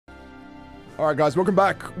Alright guys, welcome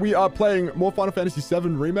back. We are playing more Final Fantasy VII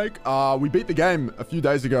Remake. We beat the game a few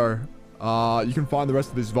days ago. You can find the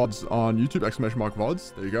rest of these VODs on YouTube,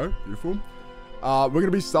 !VODs. There you go, beautiful. We're going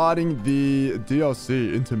to be starting the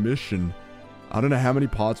DLC, INTERmission. I don't know how many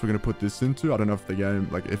parts we're going to put this into. I don't know if the game,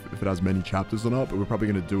 like if it has many chapters or not, but we're probably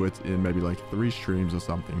going to do it in maybe like 3 streams or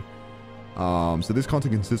something. So this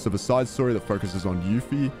content consists of a side story that focuses on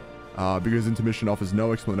Yuffie. Because INTERmission offers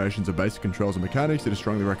no explanations of basic controls and mechanics, it is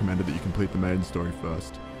strongly recommended that you complete the main story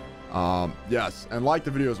first. Yes, and like the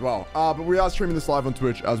video as well. But we are streaming this live on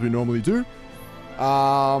Twitch as we normally do.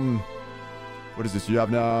 What is this? You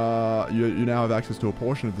have now you now have access to a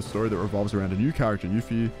portion of the story that revolves around a new character,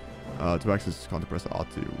 Yuffie. To access this content, press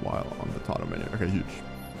RT while on the title menu. Okay, huge.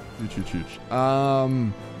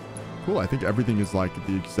 Cool. I think everything is like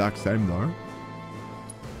the exact same though.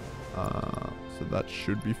 So that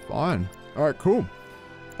should be fine. All right, cool.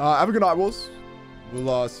 Have a good night, Wolves.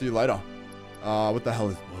 We'll see you later. What the hell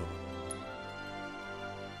is...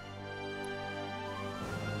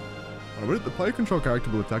 Whoa. The player control character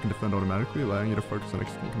will attack and defend automatically, allowing you to focus on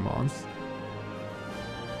executing commands.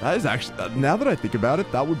 That is actually... Now that I think about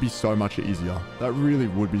it, that would be so much easier. That really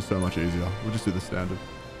would be so much easier. We'll just do the standard.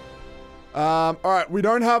 All right, we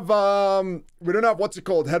don't have what's it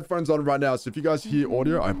called, headphones on right now. So if you guys hear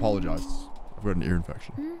audio, I apologize. I've got an ear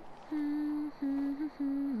infection.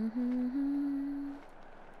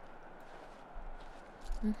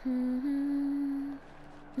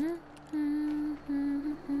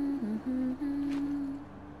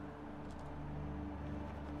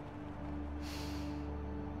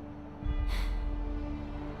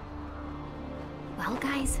 Well,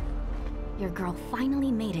 guys, your girl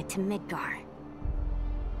finally made it to Midgar.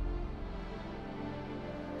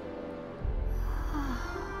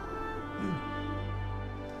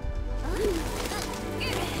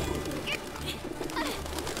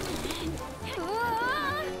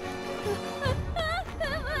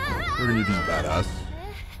 We're gonna use badass.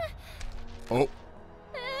 Oh.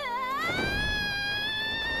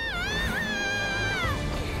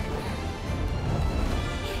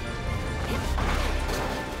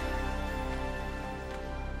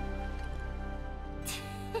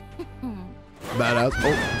 Badass.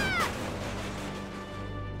 Oh.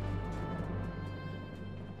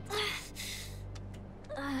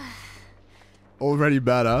 Already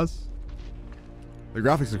badass. The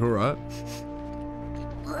graphics are cool, right?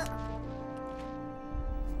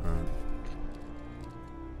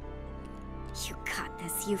 You got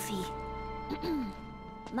this, Yuffie.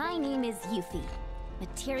 My name is Yuffie,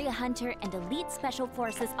 Materia Hunter and Elite Special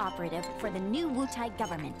Forces operative for the new Wutai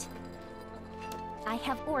government. I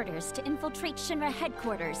have orders to infiltrate Shinra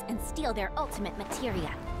headquarters and steal their ultimate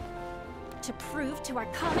materia. To prove to our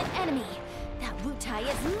common enemy that Wutai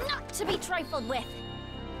is not to be trifled with.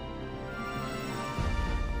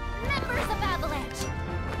 Members of Avalanche!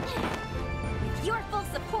 With your full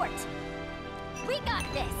support, we got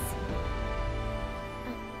this!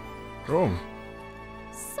 Oh.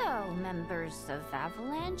 So, members of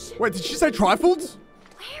Avalanche... Wait, did she say trifled?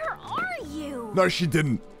 Where are you? No, she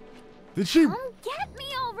didn't. Did she? Come get me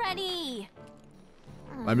already!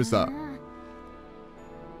 I missed that.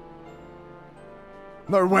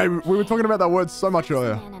 No way, we were talking about that word so much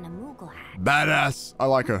earlier. Badass. I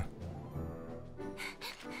like her.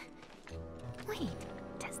 Wait,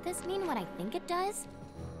 does this mean what I think it does?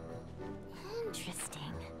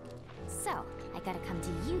 Interesting. So, I gotta come to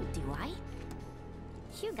you, do I?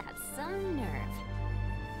 You got some nerve.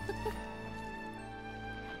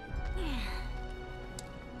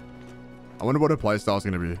 I wonder what her playstyle's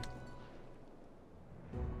gonna be.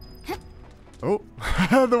 Oh,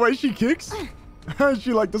 the way she kicks.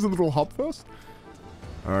 She like does a little hop first.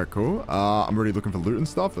 All right, cool. I'm already looking for loot and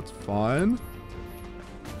stuff. That's fine.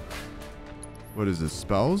 What is this?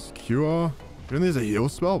 Spells? Cure? Do you think there's a heal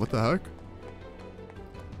spell? What the heck?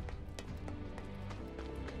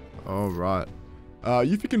 All right.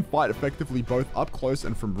 Yuffie can fight effectively both up close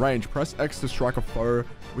and from range. Press X to strike a foe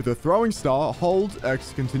with a throwing star. Hold X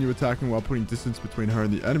to continue attacking while putting distance between her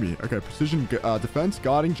and the enemy. Okay, precision defense.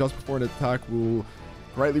 Guarding just before an attack will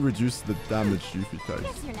greatly reduce the damage Yuffie takes.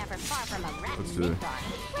 Guess you're never far from a rat. Let's see.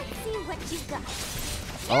 Let's see what you got.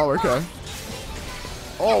 Oh, okay.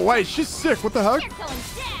 Oh, wait, she's sick. What the heck?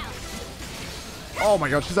 Oh my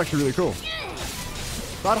god, she's actually really cool.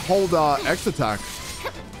 That hold X attack.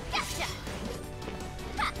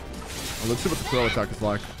 Oh, let's see what the throw attack is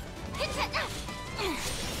like.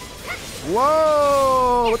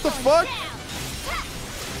 Whoa! What the fuck?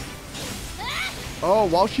 Oh,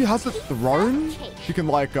 while she has it thrown, she can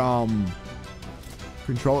like control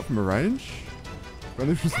it from a range. But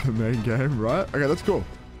this was the main game, right? Okay, that's cool.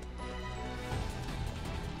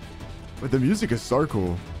 But the music is so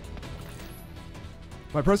cool.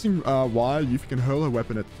 By pressing Y, Yuffie can hurl her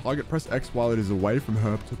weapon at the target. Press X while it is away from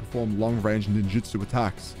her to perform long-range ninjutsu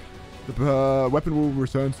attacks. The weapon will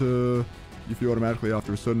return to Yuffie automatically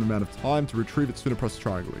after a certain amount of time. To retrieve it, sooner press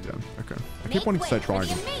triangle again. Okay. I keep wanting to say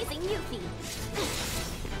triangle. Amazing Yuffie.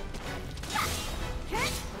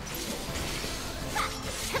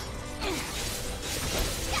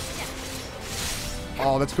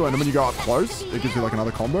 Oh, that's cool. And then when you go up close, it gives you like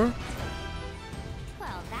another combo.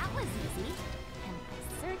 Well, that was easy. And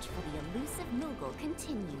the search for the elusive Moogle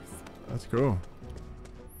continues. That's cool.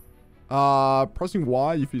 Pressing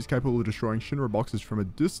Y, Yuffie is capable of destroying Shinra boxes from a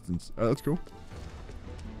distance. That's cool.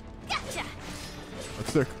 Gotcha.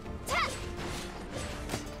 That's sick.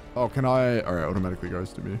 Oh, can I? Alright, automatically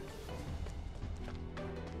goes to me.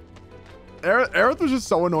 Aerith was just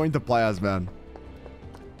so annoying to play as, man.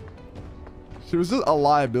 She was just a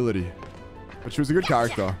liability. But she was a good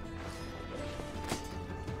character.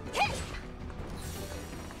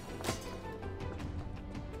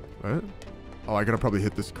 What? Oh, I gotta probably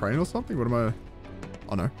hit this crane or something? What am I?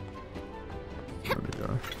 Oh, no. There we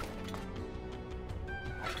go.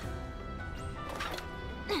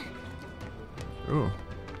 Oh.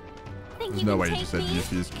 There's no way you just said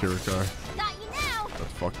Yuffie is Kiriko.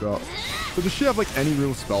 That's fucked up. So does she have like any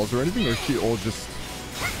real spells or anything? Or is she all just...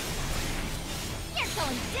 You're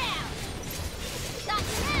going down. Got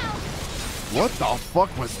you now. What the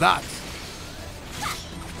fuck was that?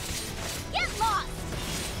 Get lost.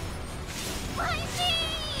 My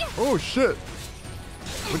knee. Oh shit.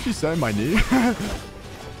 What'd she say? My knee?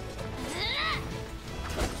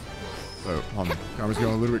 Oh, hold on. Camera's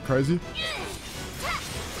going a little bit crazy.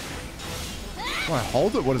 Oh, I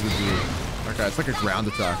hold it? What does it do? Okay, it's like a ground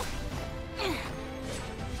attack.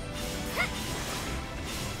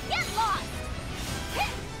 Get lost.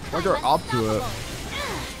 If I go up to it.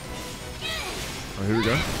 Oh, here we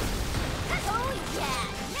go. Oh yeah,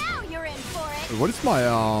 now you're in for it. Wait, what is my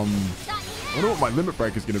I wonder what my limit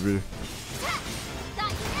break is gonna be.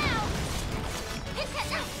 Got you now.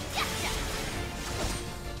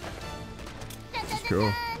 That's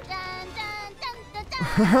cool.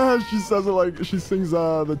 She says it like she sings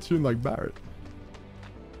the tune like Barret.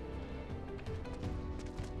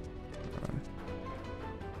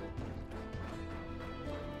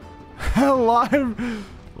 Right.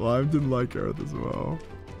 Live didn't like Aerith as well.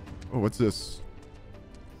 Oh, what's this?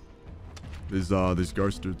 These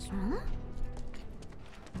ghost dudes. Huh?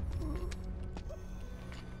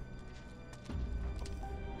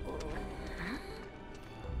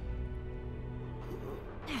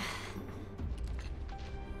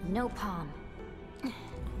 No palm.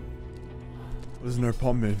 What does no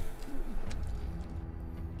palm mean?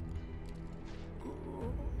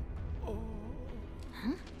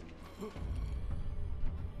 Huh?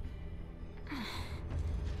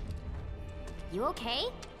 You okay?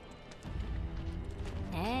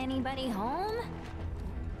 Anybody home?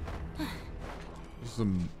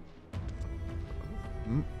 Some...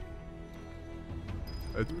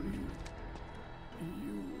 It's...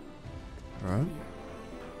 Alright.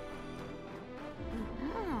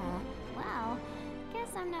 Oh, well, guess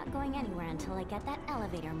I'm not going anywhere until I get that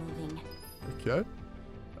elevator moving. Okay.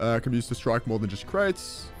 Can be used to strike more than just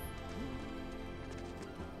crates.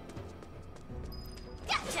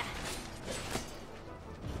 Gotcha!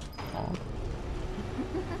 Oh.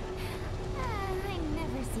 I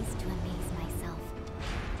never cease to amaze myself.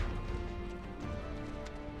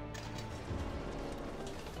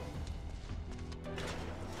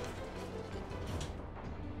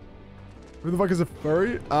 Who the fuck is a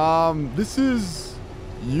furry? This is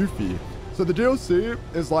Yuffie. So the DLC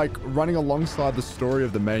is like running alongside the story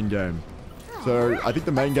of the main game. So I think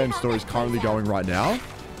the main game story is currently going right now.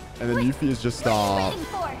 And then Yuffie is just,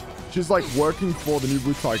 she's like working for the new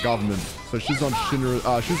Wutai government. So she's on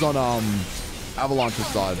Shinra, she's on, Avalanche's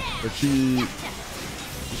side. But she's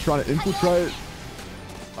trying to infiltrate,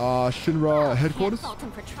 Shinra headquarters.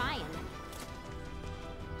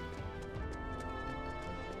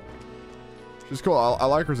 She's cool. I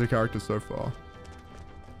like her as a character so far.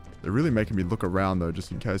 They're really making me look around though,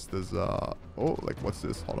 just in case there's oh, like what's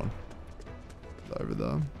this? Hold on. It's over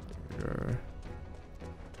there. There we go.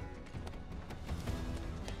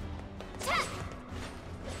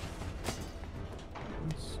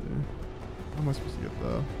 Let's see. How am I supposed to get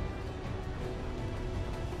there?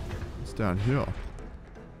 It's down here.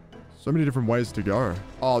 So many different ways to go.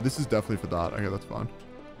 Oh, this is definitely for that. Okay, that's fine.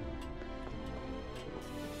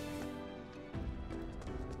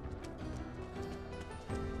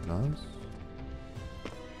 Nice.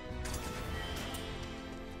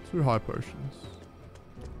 2 high potions.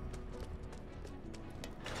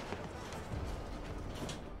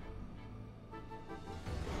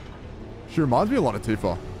 She reminds me a lot of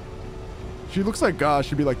Tifa. She looks like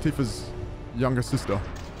she'd be like Tifa's younger sister.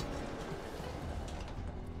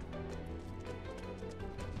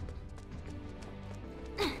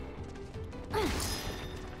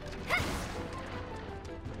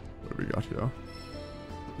 What do we got here?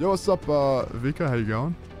 Yo, what's up, Vika? How you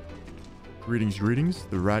going? Greetings, greetings.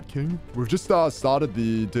 The Rat King. We've just started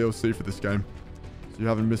the DLC for this game, so you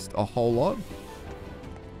haven't missed a whole lot,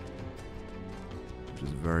 which is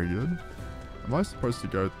very good. Am I supposed to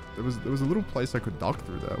go? There was a little place I could duck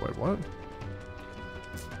through there. Wait, what?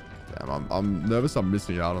 Damn, I'm nervous. I'm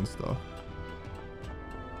missing out on stuff.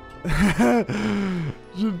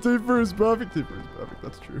 Tifa is perfect. Tifa is perfect.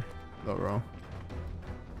 That's true. Not wrong.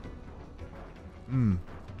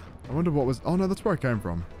 I wonder what was. Oh no, that's where I came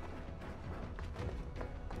from.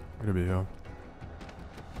 I'm gonna be here.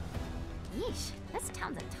 Yeesh, this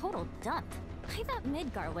town's a total dump. I thought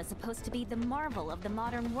Midgar was supposed to be the marvel of the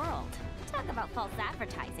modern world. Talk about false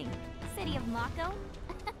advertising. City of Mako?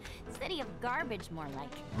 City of garbage, more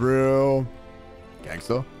like. Real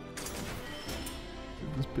gangster.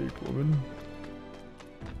 This big woman.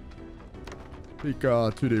 Big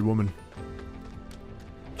 2D woman.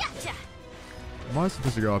 Gotcha. Am I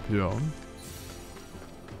supposed to go up here?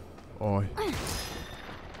 Oh. Did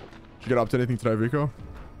you get up to anything today, Vico?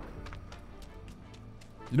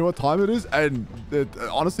 You know what time it is? And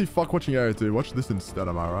honestly, fuck watching AOT. Watch this instead,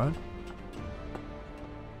 am I right?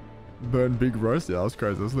 Burn big roast? Yeah, that was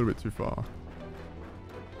crazy. That was a little bit too far.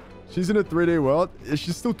 She's in a 3D world.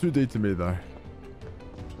 She's still 2D to me, though.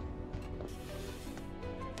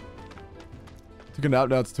 Took a nap,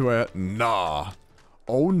 now it's 2 a.m. Nah.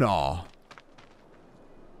 Oh, nah.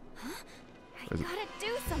 I gotta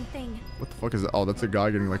do something. What the fuck is it? Oh, that's a guy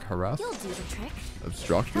getting, like, harassed? You'll do the trick.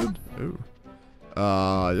 Obstructed? Ooh.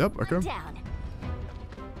 Yep, okay. Down.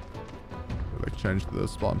 Like, change the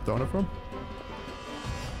spot I'm throwing it from.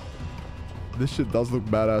 This shit does look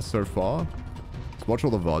badass so far. Let's watch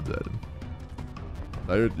all the VODs, Aiden.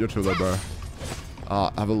 No, you're chill there, bro.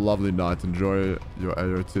 Have a lovely night. Enjoy your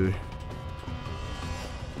AOT.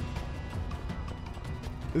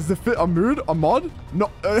 Is the fit a mood? A mod?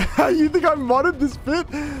 No. You think I modded this fit?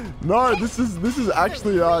 No, this is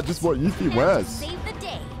actually just what Yuffie wears. Save the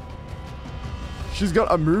day. She's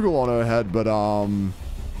got a Moogle on her head, but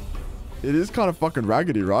it is kind of fucking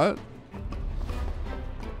raggedy, right?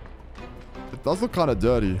 It does look kind of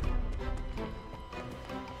dirty.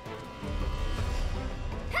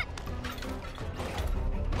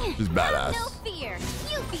 She's badass. No fear.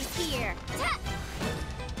 Yuffie's here.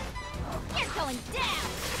 You're going down.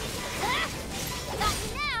 Got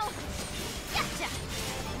you now. Gotcha.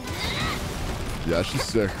 Yeah, she's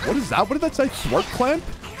sick. What is that? What did that say? Throat clamp?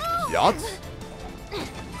 Yachts?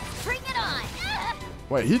 Bring it on.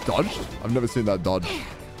 Wait, he dodged? I've never seen that dodge.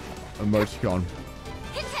 Emoticon.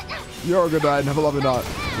 You're a good night and have a lovely night.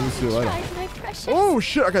 We'll see you later. Oh,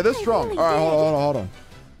 shit. Okay, they're strong. All right, hold on.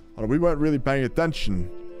 We weren't really paying attention.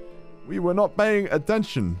 We were not paying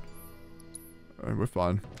attention. All right, we're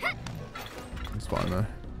fine. It's fine, though.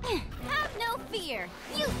 Have no fear.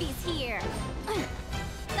 Yuffie's here.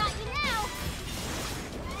 Got you now.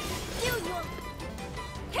 Do your...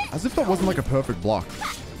 As if that wasn't like a perfect block.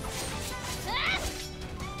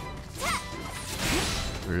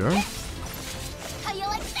 There we go. How you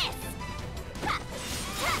like this?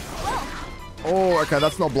 Oh, okay,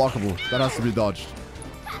 that's not blockable. That has to be dodged.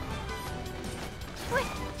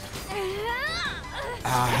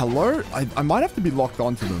 Hello? I might have to be locked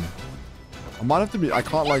onto them. I might have to be... I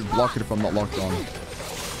can't, like, block it if I'm not locked on.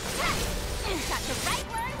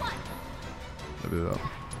 Maybe that.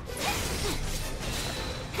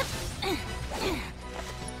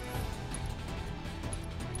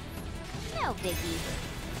 No biggie.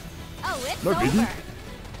 Oh, it's no biggie? over.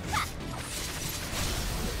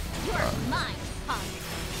 You're mine, punk.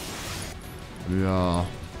 Yeah.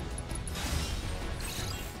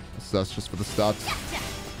 So that's just for the stats.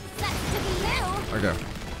 Okay.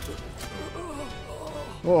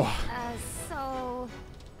 Oh. So,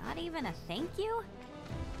 not even a thank you?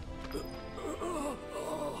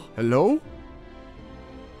 Hello?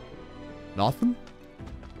 Nothing?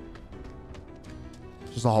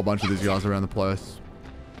 Just a whole bunch of these guys around the place.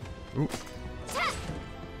 Ooh.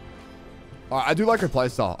 Alright, I do like her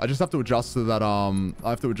playstyle. I just have to adjust to that, I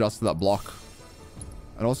have to adjust to that block.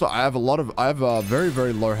 And also, I have very,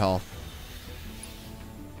 very low health.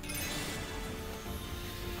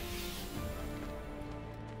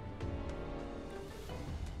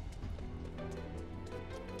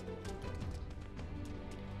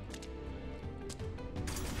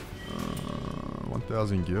 Uh,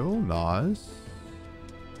 1,000 gil, nice.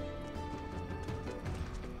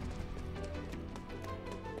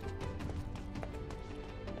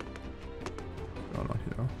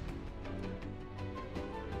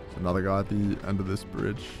 Another guy at the end of this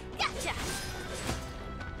bridge. Gotcha.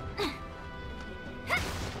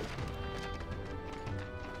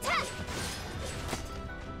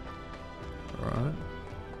 Alright.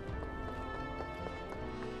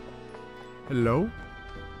 Hello?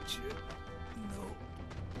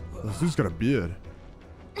 This dude's got a beard.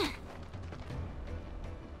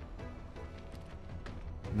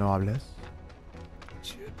 No hables.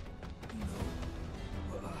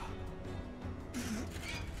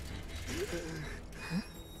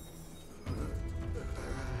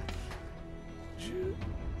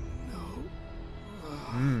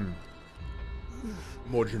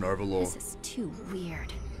 Morgan Overlord. This is too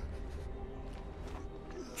weird.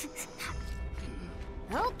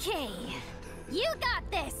 Okay, you got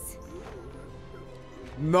this.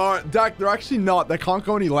 No, Dak, they're actually not. They can't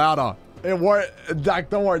go any louder. It won't. Dak,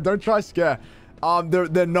 don't worry. Don't try scare.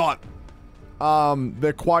 They're not.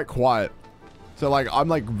 They're quite quiet. So like, I'm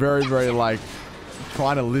like very like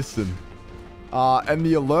trying to listen. And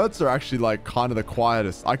the alerts are actually like kind of the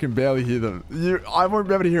quietest. I can barely hear them. I won't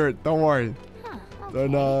be able to hear it. Don't worry. Huh, okay.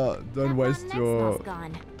 Don't waste your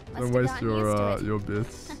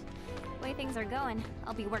bits. Way things are going,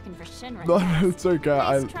 I'll be working for Shinra. No, it's okay.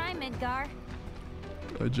 Nice try, Midgar.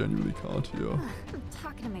 I genuinely can't hear. I'm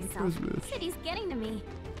talking to myself. City's getting to me.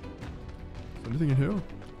 Is anything in here?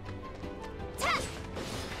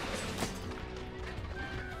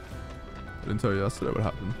 I didn't tell you yesterday what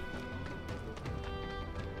happened.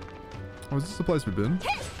 Oh, is this the place we've been?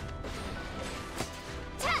 Gotcha.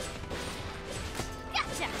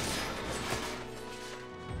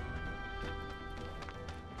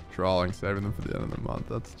 Trolling, saving them for the end of the month.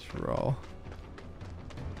 That's troll.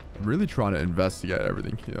 I'm really trying to investigate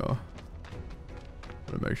everything here.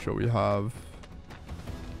 To make sure we have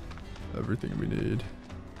everything we need.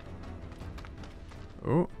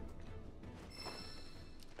 Oh.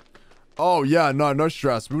 Oh yeah, no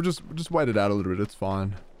stress. We'll just wait it out a little bit. It's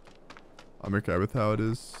fine. I'm okay with how it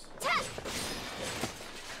is.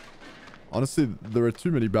 Honestly, there are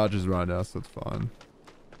too many badges right now, so it's fine.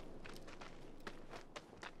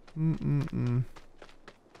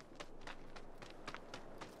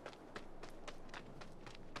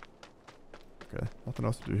 Okay, nothing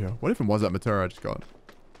else to do here. What even was that material I just got?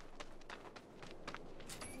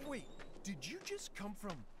 Wait, did you just come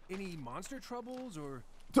from any monster troubles or?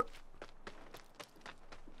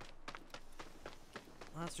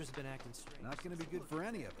 Monsters have been acting strange. Not gonna be good for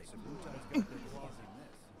any of us if Wutai's got their claws in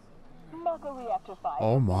this. Mako Reactor 5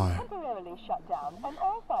 Oh my. temporarily shut down and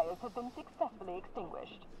all fires have been successfully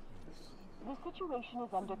extinguished. The situation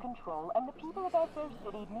is under control and the people of our first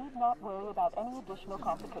city need not worry about any additional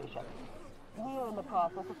complications. We are in the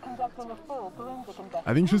process of conducting a full forensic investigation.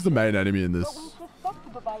 I think she's the main enemy in this. But we suspect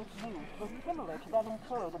the device used was similar to that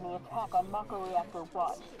employed in the attack on Mako Reactor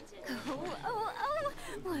 1. Oh,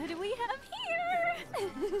 what do we have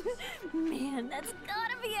here? Man, that's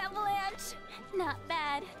gotta be Avalanche. Not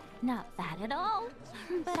bad. Not bad at all.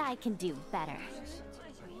 But I can do better.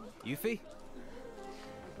 Yuffie?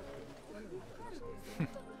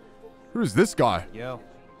 Who's this guy? Yo.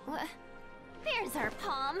 What? There's our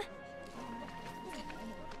palm.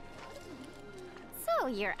 So,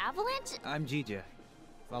 you're Avalanche? I'm Jija.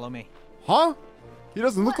 Follow me. Huh? He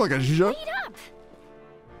doesn't look like a Jija. Wait up!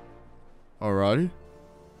 Alrighty.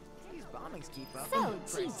 So,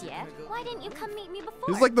 Jija, why didn't you come meet me before?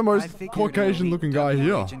 He's like the most Caucasian looking guy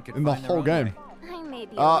here in the whole game. I may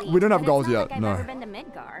be We don't have but goals it's not yet, like I've no. ever been to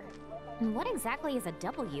Midgar. And what exactly is a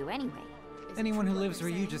W anyway? Anyone who lives where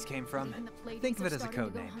you just came from. Think of it as a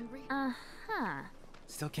code name. Uh-huh.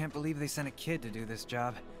 Still can't believe they sent a kid to do this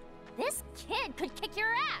job. This kid could kick your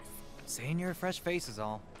ass. Saying you're a fresh face is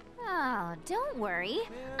all. Oh, don't worry.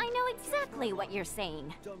 I know exactly what you're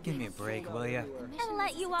saying. Give me a break, will ya? And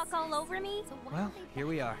let you walk all over me? Well, here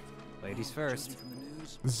we are. Ladies first.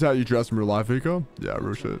 This is how you dress in real life, Eco? Yeah,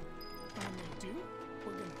 real shit.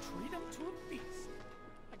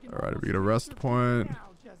 Alright, we get a rest point.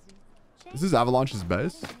 This is Avalanche's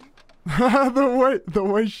base. the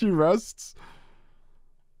way she rests.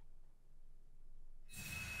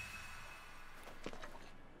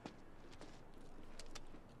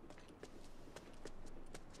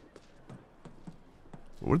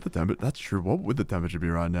 What would the temperature? That's true. What would the temperature be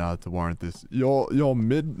right now to warrant this? Your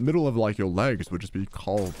middle of like your legs would just be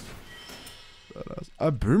cold. Badass.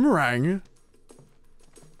 A boomerang.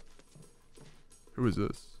 Who is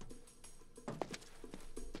this?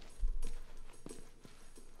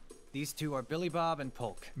 These two are Billy Bob and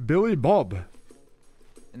Polk. Billy Bob.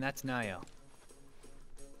 And that's Nayo.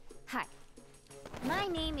 Hi. My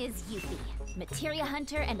name is Yuffie, materia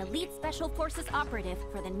hunter and elite special forces operative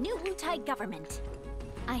for the new Wutai government.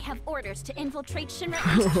 I have orders to infiltrate Shinra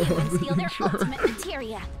HQ and steal their ultimate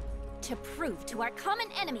materia. To prove to our common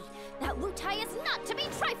enemy that Wutai is not to be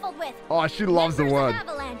trifled with. Oh, she loves the word. Members of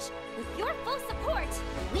Avalanche, with your full support,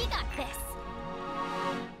 we got this.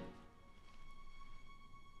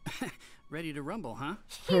 Ready to rumble, huh?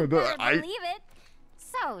 You better believe it.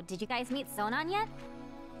 So, did you guys meet Sonon yet?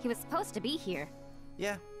 He was supposed to be here.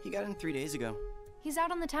 Yeah, he got in 3 days ago. He's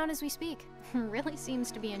out on the town as we speak. Really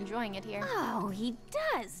seems to be enjoying it here. Oh, he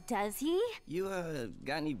does he? You,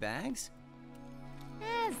 got any bags?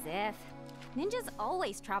 As if. Ninjas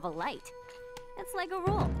always travel light. It's like a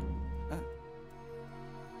rule.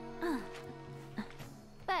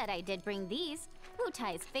 But I did bring these.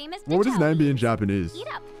 Wutai's famous. What would his name be in Japanese? Eat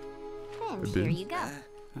up. And here you go.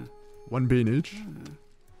 1 bean each.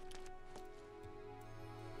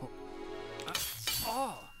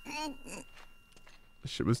 Oh.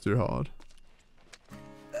 This shit was too hard.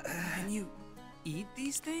 Can you eat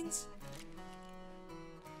these things?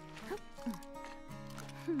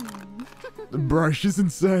 Bro, she's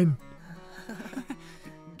insane.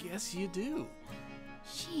 Guess you do.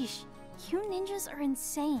 Sheesh, you ninjas are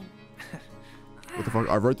insane. What the fuck?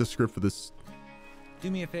 I wrote the script for this. Do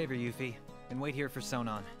me a favor, Yuffie, and wait here for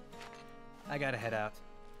Sonon. I gotta head out.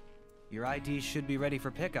 Your IDs should be ready for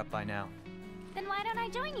pickup by now. Then why don't I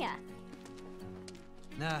join ya?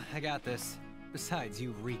 Nah, I got this. Besides,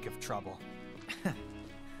 you reek of trouble.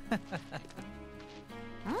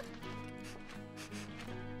 Huh?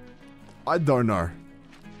 I don't know.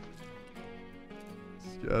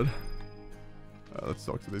 Scared. Let's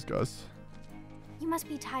talk to these guys. You must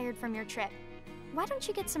be tired from your trip. Why don't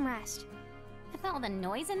you get some rest? With all the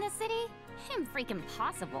noise in this city? Freaking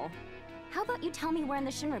possible. How about you tell me where in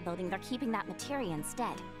the Shinra building they're keeping that materia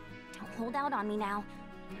instead? Don't hold out on me now.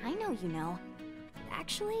 I know you know.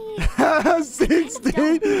 Actually, 16.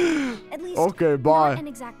 At least okay, bye. Not an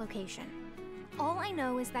exact location. All I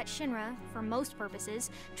know is that Shinra, for most purposes,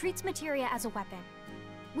 treats materia as a weapon.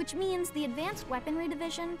 Which means the Advanced Weaponry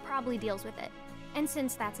Division probably deals with it. And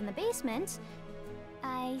since that's in the basement...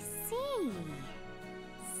 I see.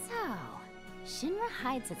 So, Shinra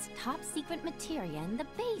hides its top secret materia in the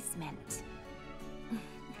basement.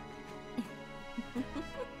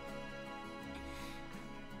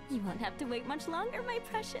 You won't have to wait much longer, my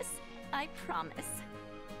precious. I promise.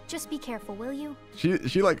 Just be careful, will you? She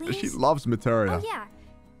Please? loves materia. Oh yeah,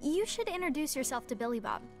 you should introduce yourself to Billy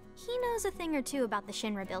Bob. He knows a thing or two about the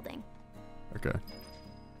Shinra building. Okay.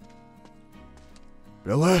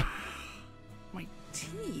 Billy? My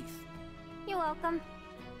teeth. You're welcome.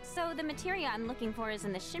 So the materia I'm looking for is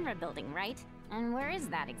in the Shinra building, right? And where is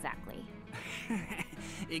that exactly?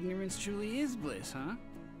 Ignorance truly is bliss, huh?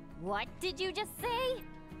 What did you just say?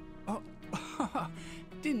 Oh,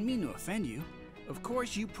 didn't mean to offend you. Of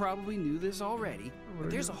course, you probably knew this already,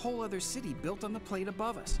 but there's a whole other city built on the plate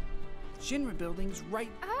above us. Shinra building's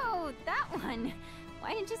right... Oh, that one.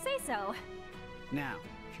 Why didn't you say so? Now,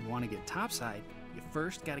 if you want to get topside, you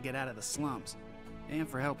first gotta get out of the slums. And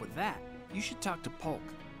for help with that, you should talk to Polk.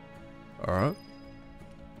 Alright.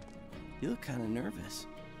 You look kind of nervous.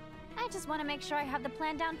 I just want to make sure I have the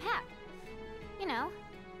plan down pat. You know,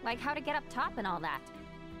 like how to get up top and all that.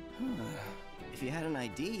 If you had an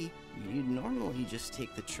ID, you'd normally just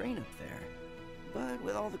take the train up there. But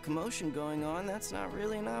with all the commotion going on, that's not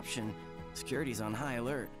really an option. Security's on high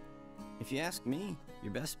alert. If you ask me,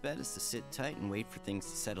 your best bet is to sit tight and wait for things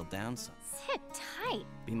to settle down some. Sit tight.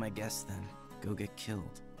 Be my guest then. Go get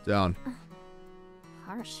killed. Down.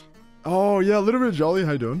 Harsh. Oh, yeah, a little bit jolly.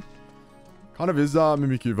 How you doing? Kind of is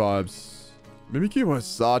Mimikyu vibes. Mimikyu was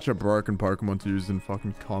such a broken Pokemon to use in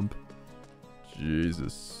fucking comp.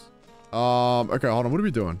 Jesus. Okay, hold on. What are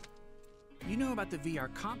we doing? You know about the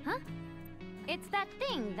VR comp? Huh? It's that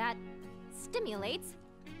thing that stimulates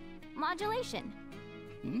modulation.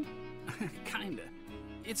 Hmm? Kinda.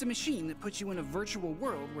 It's a machine that puts you in a virtual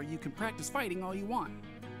world where you can practice fighting all you want.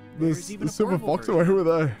 This even a Silver portable Fox version. away,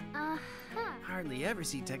 who are they? Hardly ever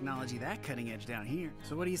see technology that cutting edge down here.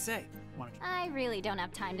 So what do you say? I really don't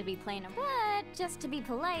have time to be playing, but just to be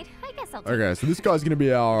polite, I guess I'll take Okay, it. so this guy's gonna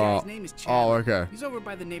be our... Guy's name is Chad. Oh, okay. He's over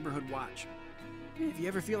by the neighborhood watch. If you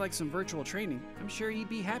ever feel like some virtual training, I'm sure he'd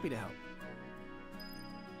be happy to help.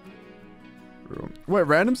 Wait,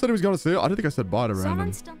 Random said he was gonna see it? I don't think I said bye to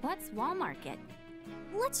Random. What's Wall Market?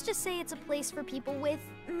 Let's just say it's a place for people with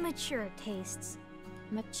mature tastes.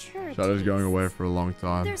 Mature Shadow's going away for a long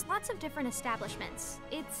time. There's lots of different establishments.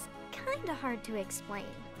 It's kinda hard to explain.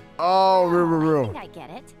 Oh, I real. think I get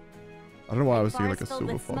it. I don't know why I was thinking Bars like a filled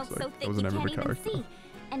Silver with Fox. smoke Like, so that thick was the you name of a can't even character. see,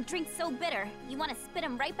 and drink so bitter you want to spit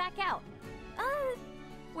them right back out.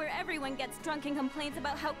 where everyone gets drunk and complains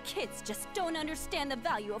about how kids just don't understand the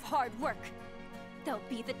value of hard work. They'll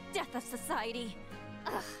be the death of society.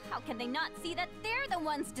 Ugh, how can they not see that they're the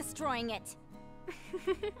ones destroying it?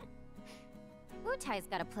 Wutai's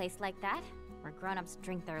got a place like that, where grown-ups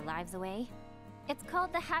drink their lives away. It's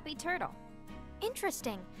called the Happy Turtle.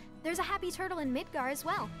 Interesting. There's a Happy Turtle in Midgar as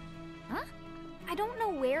well. Huh? I don't know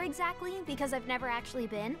where exactly because I've never actually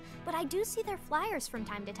been, but I do see their flyers from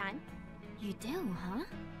time to time. You do, huh?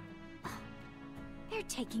 Oh, they're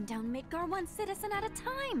taking down Midgar one citizen at a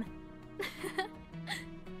time.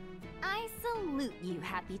 I salute you,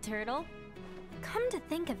 Happy Turtle. Come to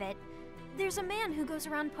think of it, there's a man who goes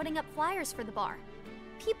around putting up flyers for the bar.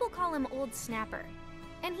 People call him Old Snapper,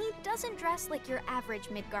 and he doesn't dress like your average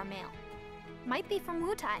Midgar male. Might be from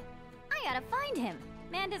Wutai. I gotta find him.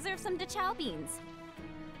 Man deserves some Dachau beans.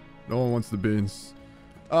 No one wants the beans.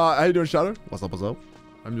 How you doing, Shadow? What's up, what's up?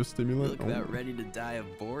 I'm your You stimulant. look about ready to die of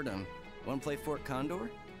boredom. Want to play Fort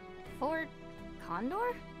Condor? Fort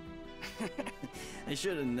Condor? I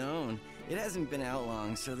should have known. It hasn't been out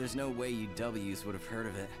long, so there's no way you W's would have heard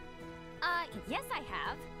of it. Yes I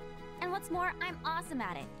have. And what's more, I'm awesome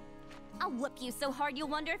at it. I'll whoop you so hard you'll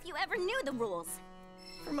wonder if you ever knew the rules.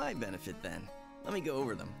 For my benefit, then. Let me go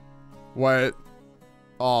over them. Wait.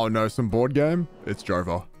 Oh no, some board game? It's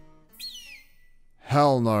Jova.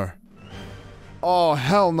 Hell no. Oh,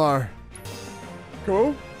 hell no.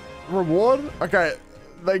 Cool. Reward? Okay.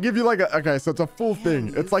 They give you like a... Okay, so it's a full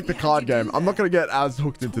thing. It's like the card game. I'm not going to get as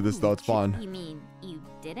hooked into this though. It's fun. You mean you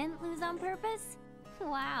didn't lose on purpose?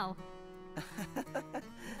 Wow.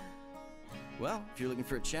 Well, if you're looking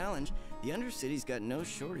for a challenge, the Undercity's got no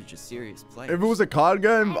shortage of serious players. If it was a card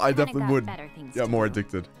game, I kinda definitely got would better things get to more do.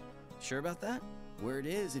 addicted. Sure about that? Word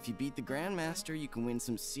is, if you beat the Grandmaster, you can win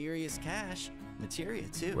some serious cash. Materia,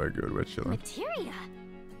 too. We're good. We're chilling. Materia?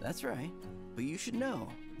 That's right. But you should know,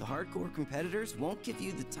 the hardcore competitors won't give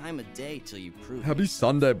you the time of day till you prove Happy it.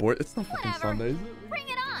 Sunday, boy. It's not fucking Whatever. Sunday, is it? Bring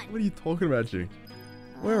it on! What are you talking about, Jink?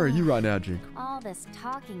 Where are you right now, Jink? All this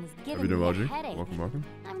talking's How giving you doing, me a Jink? headache. Welcome, welcome.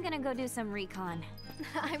 I'm gonna go do some recon.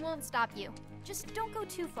 I won't stop you. Just don't go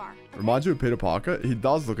too far. Okay? Reminds you of Peter Parker? He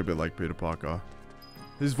does look a bit like Peter Parker.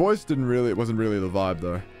 His voice didn't really... It wasn't really the vibe,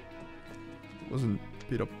 though. It wasn't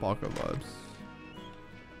Peter Parker vibes.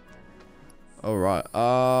 Alright,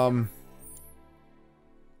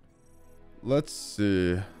 let's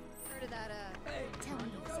see.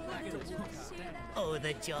 Oh,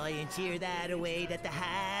 the joy and cheer that await at the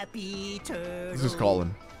Happy Turtle. This is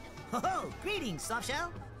Colin. Oh, greetings,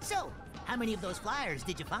 Softshell. So, how many of those flyers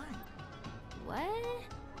did you find? What?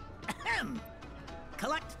 Ahem.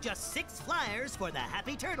 Collect just 6 flyers for the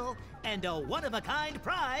Happy Turtle, and a one-of-a-kind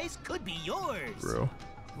prize could be yours. Bro.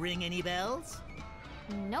 Ring any bells?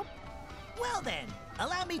 Nope. Well then,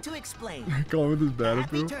 allow me to explain. Colin with his The banner,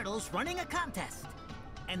 Happy bro. Turtle's running a contest.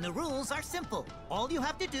 And the rules are simple. All you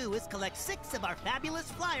have to do is collect 6 of our fabulous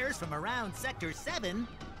flyers from around Sector 7,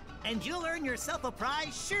 and you'll earn yourself a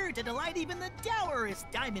prize sure to delight even the dourest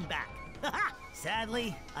Diamondback. Haha!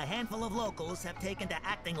 Sadly, a handful of locals have taken to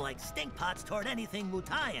acting like stinkpots toward anything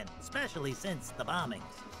Wutaian, especially since the bombings.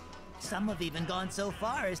 Some have even gone so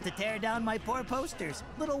far as to tear down my poor posters.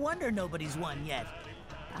 Little wonder nobody's won yet.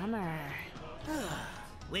 Bummer.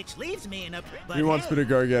 Which leaves me in a... But He wants me to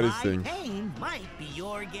go get his my thing. pain might be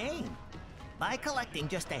your gain. By collecting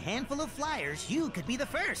just a handful of flyers, you could be the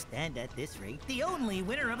first, and at this rate, the only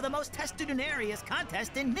winner of the most testudinarious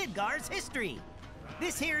contest in Midgar's history.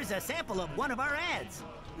 This here's a sample of one of our ads.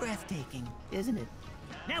 Breathtaking, isn't it?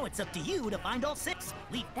 Now it's up to you to find all 6.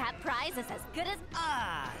 That prize is as good as...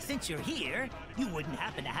 Ah, since you're here, you wouldn't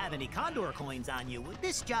happen to have any Condor coins on you.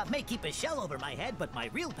 This job may keep a shell over my head, but my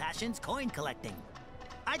real passion's coin collecting.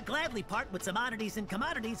 I'd gladly part with some oddities and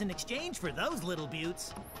commodities in exchange for those little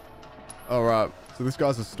beauts. Alright, so this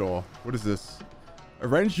guy's a store. What is this? A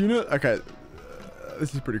ranged unit? Okay,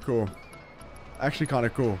 this is pretty cool. Actually kind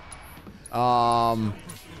of cool.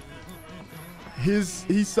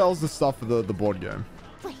 He sells the stuff for the board game.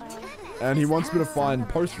 And he wants me to find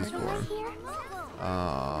posters for him.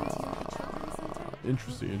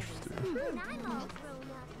 Interesting, interesting.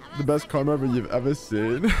 The best comb over you've ever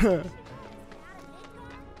seen.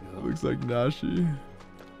 Looks like Nashi.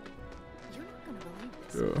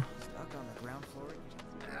 Yeah.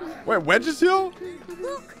 Wait, Wedge is here?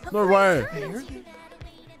 No way.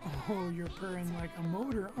 Oh, you're purring like a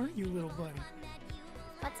motor, aren't you, little buddy?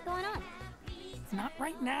 What's going on? Not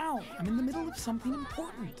right now. I'm in the middle of something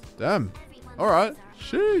important. Damn. Alright.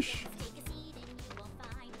 Sheesh.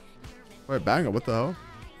 Wait, banger, what the hell?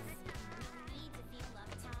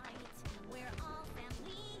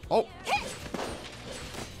 Oh.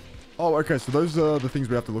 Oh, Oh, okay. So those are the things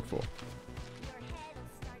we have to look for.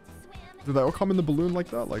 Do they all come in the balloon like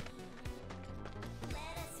that? Like.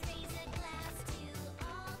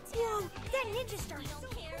 Whoa, that ninja star.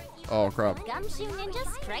 Oh crap. Gumshoe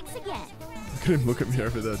Ninja strikes again. Look at him look at me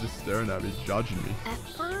over there, just staring at me, judging me. At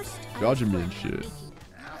first, Judging me and shit.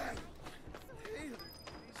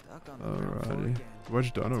 Alrighty.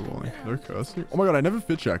 Wedge dono walling. No cursing. Oh my god, I never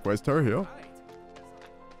fit check. Wait, is Terra here?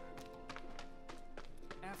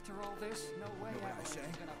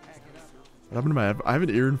 What happened to my I have an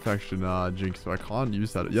ear infection, Jinx, so I can't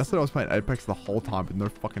use that. Yesterday I was playing Apex the whole time with no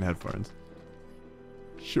fucking headphones.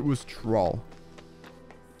 Shit was troll.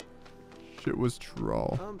 Shit was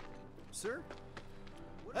troll. Sir?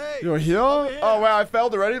 Hey, you're here? Oh wow, I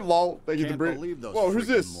failed already? Lol. Thank you, Can't Debris. believe those Whoa, who's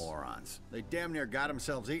this? morons. They damn near got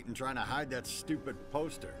themselves eaten trying to hide that stupid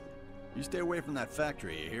poster. You stay away from that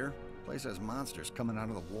factory, you hear? Place has monsters coming out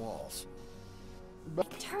of the walls.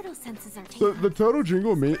 Turtle senses are So the turtle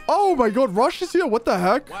jingle me. Oh my god, Rush is here. What the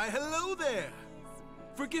heck? Why, hello there.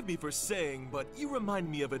 Forgive me for saying, but you remind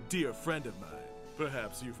me of a dear friend of mine.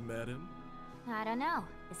 Perhaps you've met him? I don't know.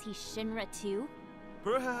 Is he Shinra too?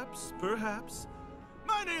 Perhaps, perhaps.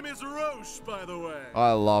 My name is Roche, by the way.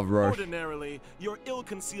 I love Roche. Ordinarily, your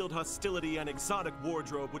ill-concealed hostility and exotic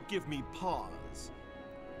wardrobe would give me pause.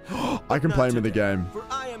 I can play him in the game. For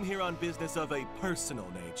I am here on business of a personal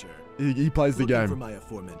nature. He plays the game. For my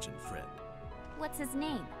aforementioned friend. What's his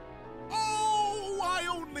name? Oh, I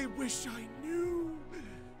only wish I knew.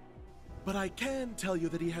 But I can tell you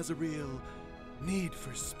that he has a real need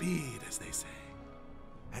for speed, as they say.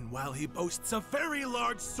 And while he boasts a very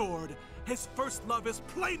large sword, his first love is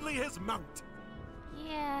plainly his mount.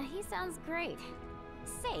 Yeah, he sounds great.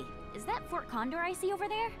 Say, is that Fort Condor I see over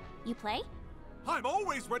there? You play? I'm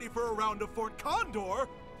always ready for a round of Fort Condor.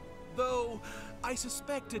 Though, I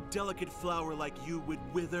suspect a delicate flower like you would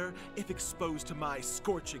wither if exposed to my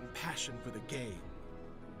scorching passion for the game.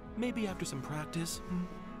 Maybe after some practice? Hmm?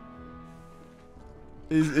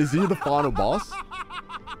 Is he the final boss?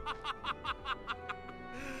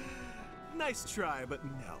 Nice try, but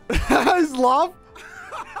no. His laugh?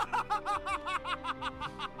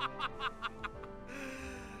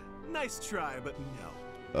 Nice try, but no.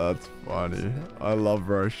 That's funny. I love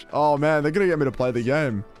Roche. Oh man, they're gonna get me to play the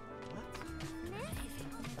game.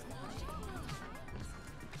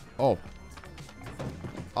 Oh.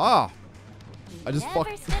 Ah. I just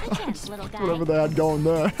fucked whatever they had going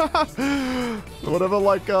there. whatever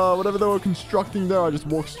they were constructing there, I just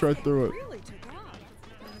walked straight through it.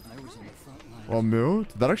 Well, Mill,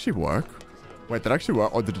 did that actually work? Wait, did it actually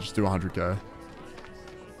work? Or did it just do 100k?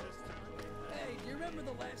 Hey, do you remember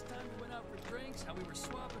the last time we went out for drinks? How we were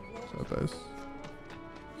swapping roles? Base.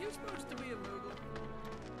 You supposed to be a Moogle.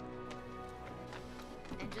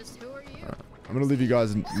 And just who are you? I'm gonna leave you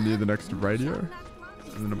guys near the next radio.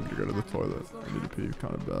 And then I'm gonna go to the toilet. I need to pee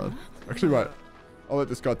kind of bad. Actually, wait. I'll let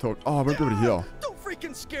this guy talk. Oh, I won't be able to heal. Don't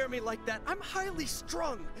freaking scare me like that. I'm highly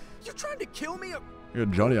strung. You trying to kill me? You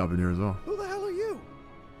got Johnny up in here as well. Who the hell are you?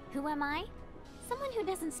 Who am I? Someone who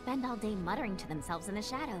doesn't spend all day muttering to themselves in the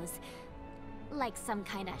shadows. Like some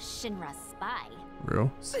kind of Shinra spy. Real?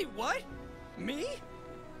 Say what? Me?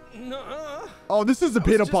 Nuh-uh. Oh, this is the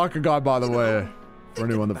Peter Parker guy, by the way. For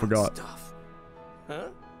anyone that forgot. Stuff. Huh?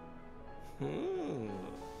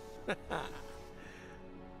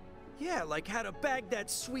 Yeah, like how to bag that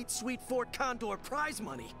sweet, sweet Fort Condor prize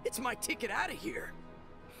money. It's my ticket out of here.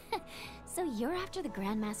 So you're after the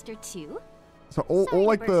Grandmaster too? So all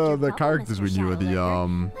like the characters we knew are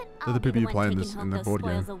the people you play in the board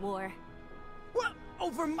game. What?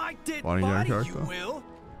 Over my dead Body body, game you character. will?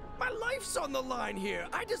 My life's on the line here.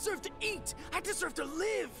 I deserve to eat. I deserve to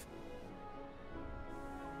live.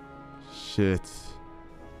 Shit.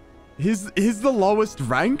 He's the lowest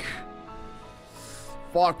rank?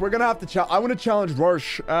 Fuck, we're gonna have to I want to challenge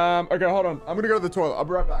Roche. Okay, hold on. I'm gonna go to the toilet. I'll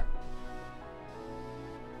be right back.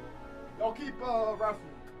 I'll keep Raph.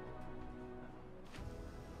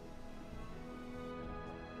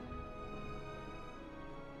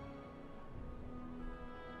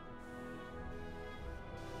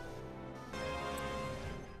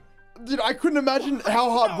 Dude, I couldn't imagine how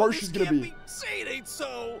hard Roche is gonna be. Say it ain't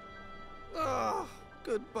so. Oh,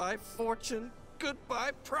 goodbye fortune.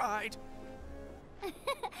 Goodbye pride.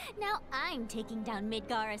 Now I'm taking down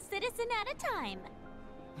Midgar a citizen at a time.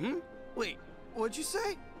 Hmm? Wait, what'd you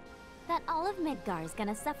say? That all of Midgar is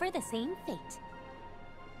gonna suffer the same fate.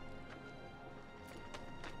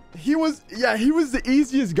 He was the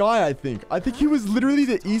easiest guy, I think. I think he was literally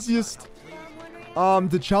the easiest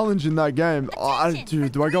to challenge in that game.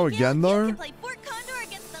 Dude, do I go again though?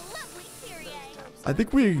 I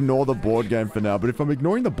think we ignore the board game for now, but if I'm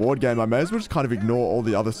ignoring the board game, I may as well just kind of ignore all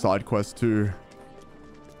the other side quests too.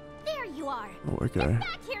 There you are. Oh, okay. Get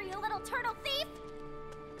back here, you little turtle thief!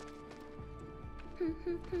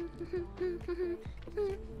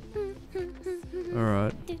 All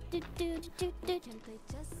right.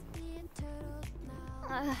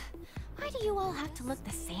 Why do you all have to look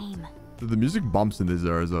the same? The music bumps in these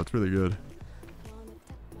areas though. It's really good.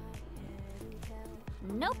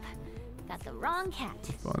 Nope. Got the wrong cat.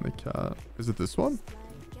 Find the cat. Is it this one?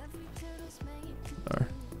 No.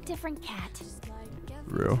 Different cat.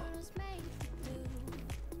 Real.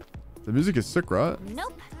 The music is sick, right?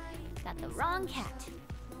 Nope. Got the wrong cat.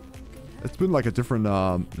 It's been like a different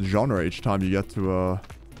genre each time you get to a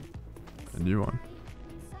new one.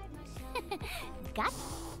 Got.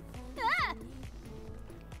 Ah!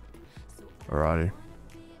 Alrighty.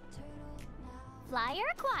 Flyer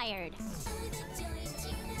acquired.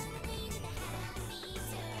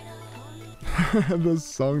 The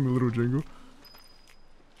song, the little jingle.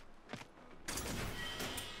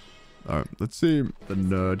 Alright, let's see the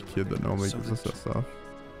nerd kid that normally gives us that stuff.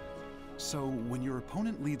 So when your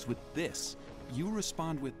opponent leads with this, you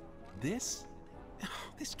respond with this?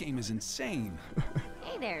 This game is insane.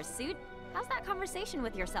 Hey there, Suit. How's that conversation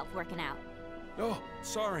with yourself working out? Oh,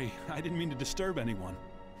 sorry. I didn't mean to disturb anyone.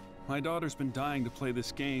 My daughter's been dying to play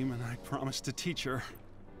this game, and I promised to teach her.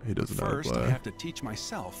 He doesn't know how to First, play. I have to teach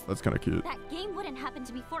myself. That's kind of cute. That game wouldn't happen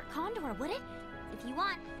to be Fort Condor, would it? If you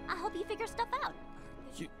want, I'll help you figure stuff out.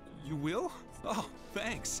 You will? Oh,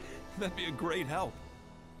 thanks. That'd be a great help.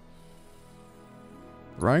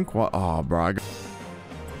 Rank what? Oh, bro.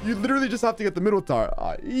 You literally just have to get the middle tire.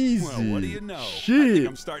 Easy. Well, what do you know? Shit. I think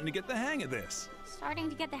I'm starting to get the hang of this. Starting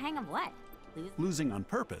to get the hang of what? Losing on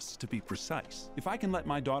purpose, to be precise. If I can let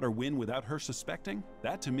my daughter win without her suspecting,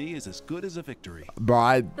 that to me is as good as a victory.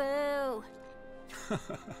 Bro. Boo.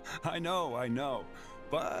 I know.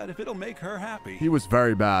 But if it'll make her happy. He was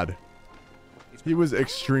very bad. He was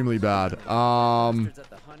extremely bad.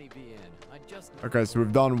 Okay, so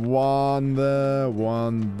we've done one there.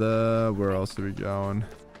 Where else are we going?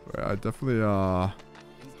 I definitely, yeah,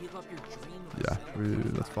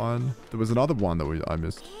 that's fine. There was another one that I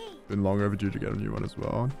missed. Been long overdue to get a new one as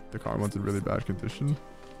well. The current one's in really bad condition.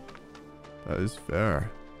 That is fair.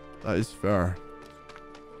 That is fair.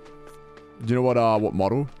 Do you know what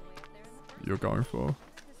model you're going for?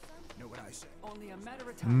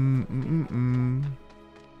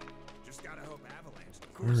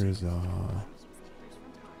 Where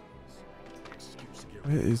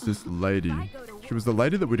is this lady? She was the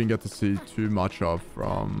lady that we didn't get to see too much of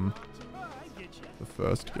from the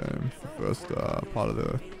first game, the first part of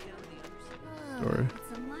the story.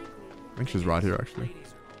 I think she's right here actually.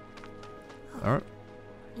 All right.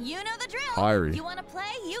 You know the drill. Irie. You want to play?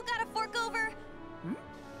 You gotta fork over.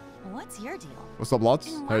 What's your deal? What's up, lots?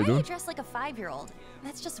 And How you why are doing? you dressed like a 5-year-old?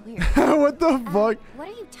 That's just weird. What the fuck? What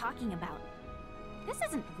are you talking about? This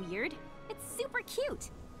isn't weird. It's super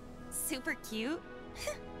cute. Super cute?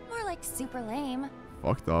 More like super lame.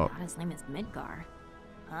 Fucked up. Not as lame as Midgar.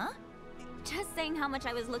 Huh? Just saying how much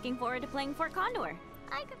I was looking forward to playing Fort Condor.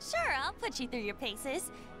 Sure, I'll put you through your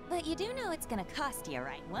paces. But you do know it's gonna cost you,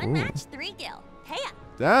 right? One Ooh. match, 3 gil. Pay up.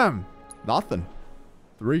 Damn. Nothing.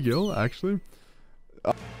 3 gil, actually.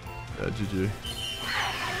 Yeah, GG.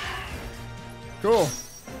 Cool.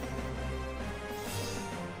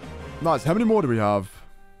 Nice. How many more do we have?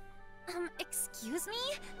 Excuse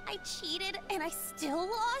me? I cheated and I still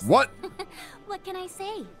lost? What? What can I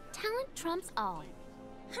say? Talent trumps all.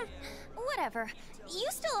 Whatever. You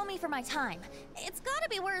still owe me for my time. It's gotta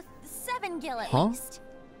be worth 7 gil at least.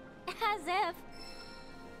 As if.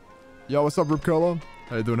 Yo, what's up, Rip Curler?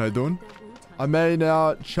 How you doing? I may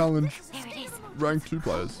now challenge rank 2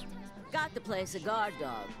 players. Got to place a guard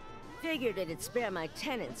dog. Figured it'd spare my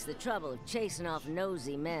tenants the trouble of chasing off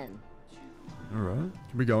nosy men. Alright.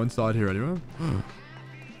 Can we go inside here anyway?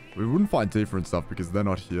 We wouldn't find Tifa and stuff because they're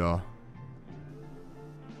not here.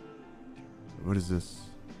 What is this?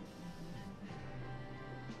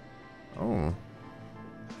 Oh.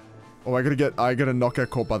 Oh, I gotta not get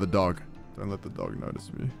caught by the dog. Don't let the dog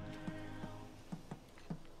notice me.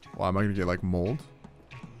 Why am I gonna get like mauled?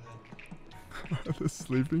 They're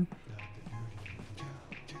sleeping.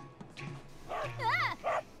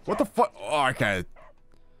 What the fuck? Oh, okay.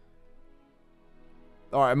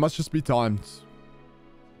 Alright, it must just be timed.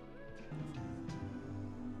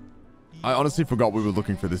 I honestly forgot we were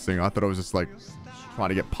looking for this thing. I thought I was just like trying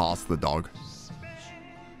to get past the dog.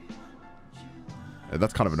 Yeah,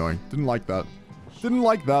 that's kind of annoying. Didn't like that.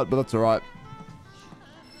 But that's alright.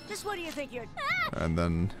 Just what do you think you're... And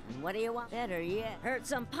then... What do you want? Better yet, hurt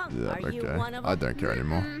some punk. Yeah, Are you okay. one of I them? don't care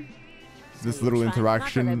anymore. So This you little tried- not that I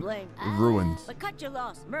interaction blame- ruins. But cut your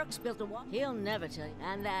loss. Merc's built a wall. He'll never tell you.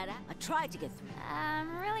 And that I tried to get through.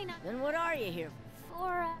 Really not. Then what are you here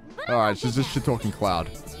For, Alright, she's just shit-talking Cloud.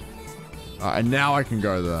 Alright, and now I can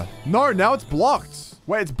go there. No, now it's blocked.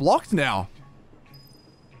 Wait, it's blocked now.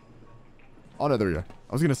 Oh, no, there we go.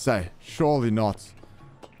 I was gonna say, surely not.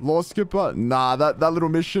 Law skipper? Nah, that little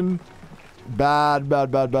mission. Bad. Like,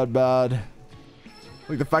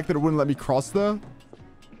 the fact that it wouldn't let me cross there,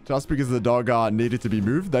 just because the dog needed to be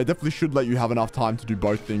moved, they definitely should let you have enough time to do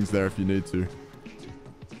both things there if you need to.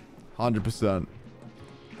 100%.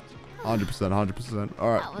 100%.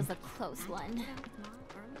 Alright. That was a close one.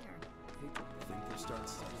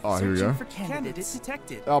 Oh, here we go. Searching for candidates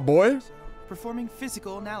detected. Oh, boy. Performing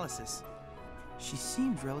physical analysis. She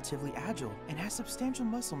seems relatively agile and has substantial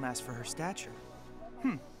muscle mass for her stature.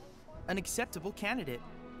 An acceptable candidate.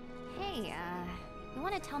 Hey, you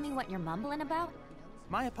want to tell me what you're mumbling about?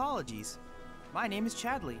 My apologies. My name is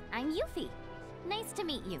Chadley. I'm Yuffie. Nice to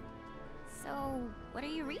meet you. So, what are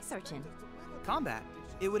you researching? Combat.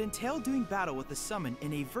 It would entail doing battle with the summon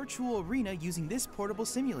in a virtual arena using this portable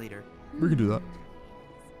simulator. We can do that.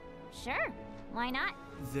 Sure. Why not?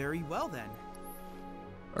 Very well then.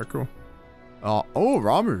 Alright, cool. Oh,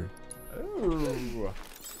 Ramu. Oh.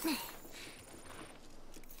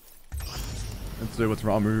 Let's see what's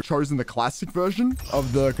Ramu. Chosen the classic version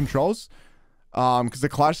of the controls. Because the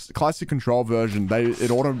classic control version,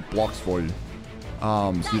 it auto blocks for you.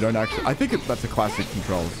 So you don't actually... I think that's a classic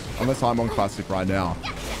controls. Unless I'm on classic right now.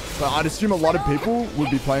 But I'd assume a lot of people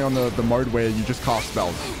would be playing on the mode where you just cast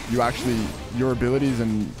spells. You actually... Your abilities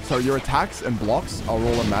and... So your attacks and blocks are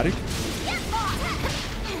all automatic.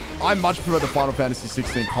 I much prefer the Final Fantasy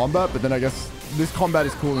 16 combat, but then I guess this combat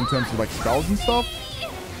is cool in terms of like spells and stuff.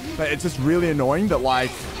 But it's just really annoying that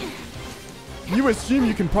like... You assume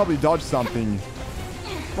you can probably dodge something.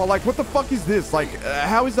 Well, like, what the fuck is this? Like,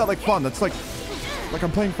 how is that like fun? That's like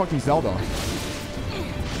I'm playing fucking Zelda.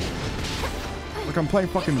 Like I'm playing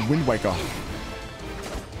fucking Wind Waker.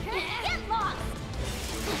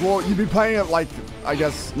 Well, you'd be playing it like, I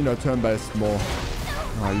guess, you know, turn-based more.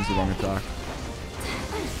 Oh, I used the wrong attack.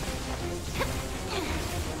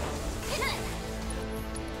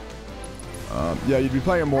 Yeah, you'd be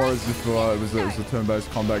playing it more as if it was a turn-based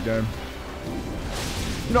combat game.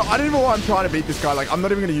 You know, I don't even know why I'm trying to beat this guy. Like, I'm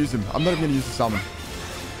not even going to use him. I'm not even going to use the summon.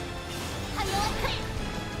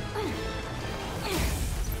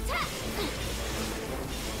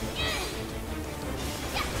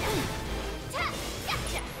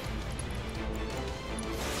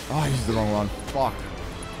 Oh, I used the wrong one. Fuck.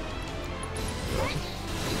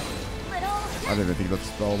 I don't even think that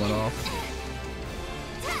spell went off.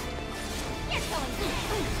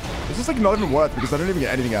 It's just like not even worth because I don't even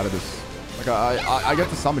get anything out of this. Like I get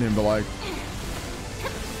to summon him, but like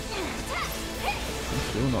I'm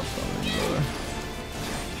still not summoning though.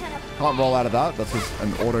 Can't roll out of that. That's just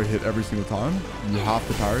an auto hit every single time. You have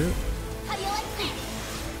to parry it.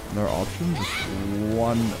 No option. Just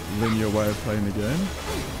one linear way of playing the game.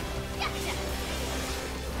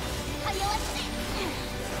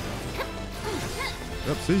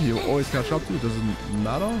 Yep, see, he'll always catch up to you. It doesn't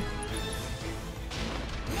matter.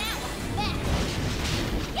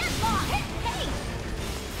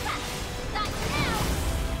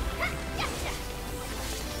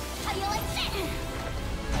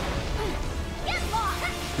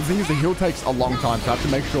 The thing is, the heal takes a long time, so I have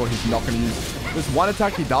to make sure he's not going to use... There's one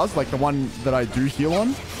attack he does, like the one that I do heal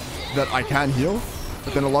on, that I can heal.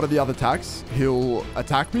 But then a lot of the other attacks, he'll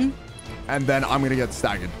attack me, and then I'm going to get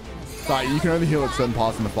staggered. So you can only heal at certain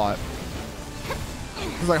parts in the fight.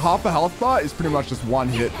 Because like half a health bar is pretty much just one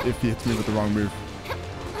hit if he hits me with the wrong move.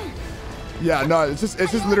 Yeah, no, it's just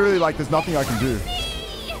literally like there's nothing I can do.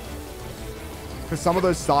 Because some of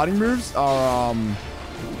those starting moves are,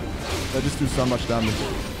 they just do so much damage.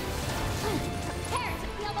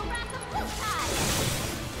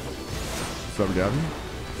 So Gavin.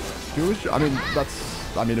 Skill issue? I mean,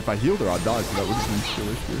 that's... I mean, if I healed her, I'd die, so that would have been skill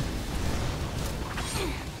issue.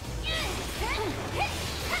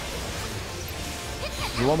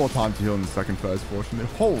 There's a lot more time to heal in the second phase, fortunately.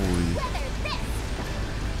 Holy...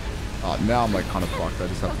 now I'm like kind of fucked. I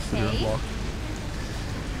just have to sit here and block.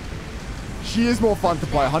 She is more fun to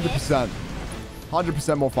play, 100%.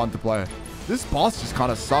 100% more fun to play. This boss just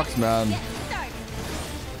kind of sucks, man.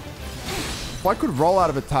 If I could roll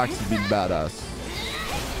out of attacks, it'd be badass.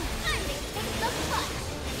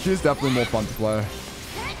 She is definitely more fun to play.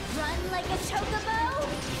 Run like a chocobo.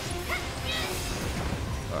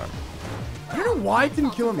 Alright. I don't know why I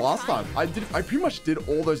didn't kill him last time. I pretty much did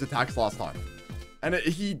all those attacks last time. And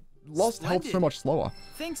he lost health so much slower.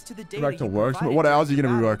 Thanks to the Go back to work. What hours are you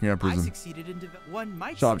going to be working at prison?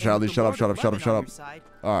 Shut up, Charlie. Shut up.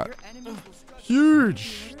 All right.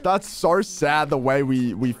 Huge. That's so sad the way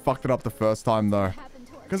we fucked it up the first time, though.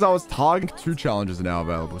 Because I was targeting 2 challenges now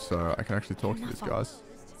available, so I can actually talk to these guys.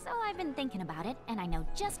 So I've been thinking about it, and I know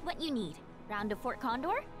just what you need. Round to Fort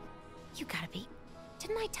Condor? You gotta be.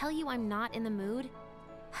 Didn't I tell you I'm not in the mood?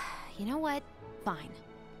 You know what? Fine.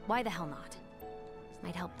 Why the hell not? This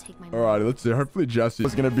might help take my mind. Alrighty, let's see. Hopefully Jessie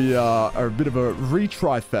is going to be a bit of a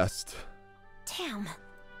retry fest. Damn.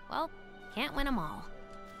 Well, can't win them all.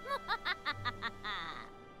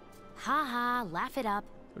 Haha, laugh it up.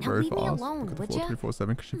 Now Very leave me fast. alone, Look at would the floor ya? 24/7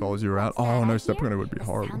 because she follows you around. Oh no, Sephiroth would be The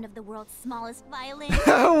horrible. sound of the world's smallest violin.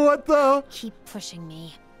 What the? Keep pushing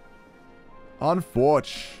me.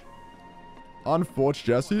 Unforge,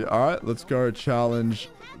 Jessie. All right, let's go challenge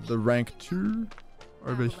the rank 2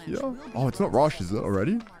 over here. Oh, it's not Rush, is it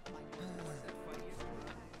already?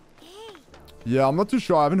 Yeah, I'm not too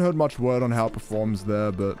sure. I haven't heard much word on how it performs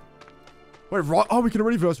there, but wait, oh, we can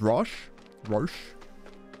already verse Roche.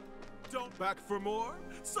 Don't back for more.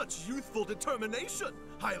 Such youthful determination.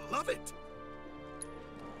 I love it.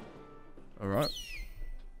 All right.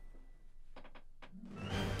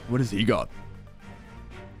 What has he got?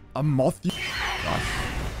 A moth. Nice.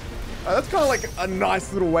 That's kind of like a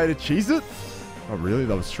nice little way to cheese it. Oh, really?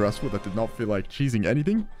 That was stressful. That did not feel like cheesing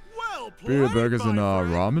anything. Well Beer, burgers, and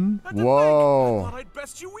ramen. I Whoa. thought I'd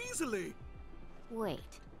best you easily.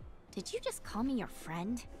 Wait, did you just call me your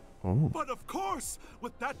friend? Oh. But of course,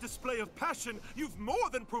 with that display of passion, you've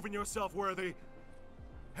more than proven yourself worthy.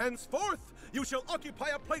 Henceforth, you shall occupy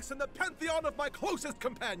a place in the pantheon of my closest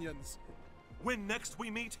companions. When next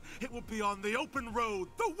we meet, it will be on the open road,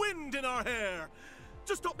 the wind in our hair.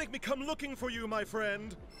 Just don't make me come looking for you, my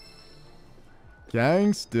friend.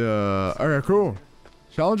 Gangsta. Okay, cool.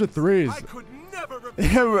 Challenger 3s. I could never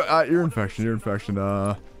Yeah, ear infection.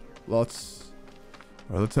 Let's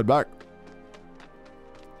head back.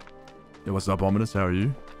 Yo, what's up, Ominous? How are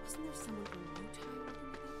you?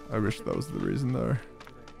 I wish that was the reason, though.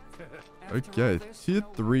 Okay, tier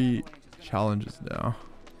 3 challenges now.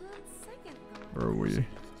 Where are we?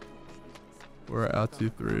 We're at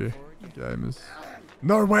tier 3 gamers.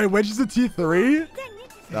 No way, Wedge is a tier 3?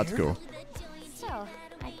 That's cool. So,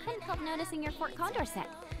 I couldn't help noticing your Fort Condor set.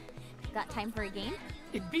 Got time for a game?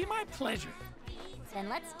 It'd be my pleasure. Then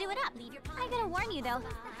let's do it up. I gotta warn you though,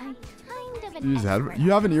 I'm kind of an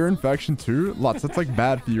You have an ear infection too? Lutz, that's like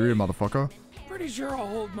bad for your ear, motherfucker. Pretty sure I'll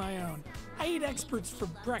hold my own. I eat experts for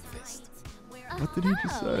breakfast. What did he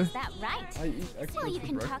just say? Is that right? I eat experts Well, you for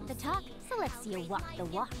can breakfast. talk the talk, so let's see you walk the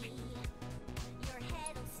walk.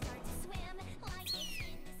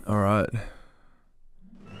 All right.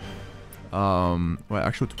 Wait,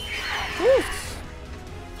 actual.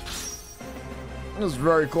 That was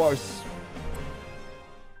very close.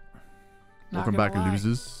 Welcome back, gonna lie,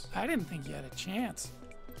 losers. I didn't think you had a chance.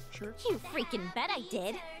 Sure. You freaking bet I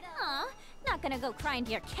did. Aw, not gonna go crying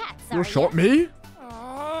to your cats, You are shot ya? me?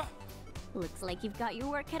 Looks like you've got your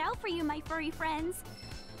work cut out for you, my furry friends.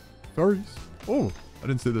 Furries. Oh, I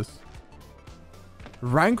didn't see this.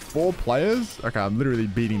 Rank 4 players? Okay, I'm literally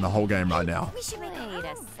beating the whole game right now. Wait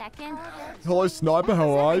a second. Hello, Sniper.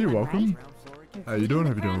 How are you? Welcome. How you doing?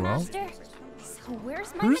 Hope you're doing well. Master? So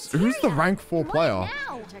where's my Who's the rank 4 player?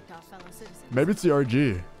 now? Maybe it's the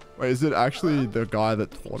OG. Wait, is it actually the guy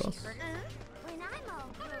that taught us?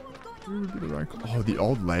 Who would be the rank? Oh, the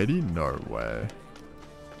old lady? No way.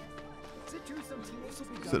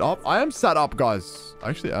 Sit up? I am sat up, guys. I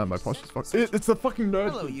actually am. My posture's fucked. It's the fucking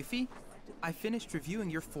nerd. Hello, Yuffie. I finished reviewing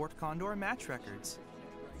your Fort Condor match records.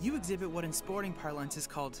 You exhibit what in sporting parlance is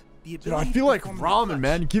called the Dude, ability I feel to like perform ramen, the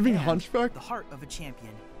man. Giving and Hunchback. the heart of a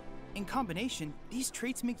champion. In combination, these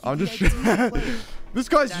traits make you I'm the just. ideal player. This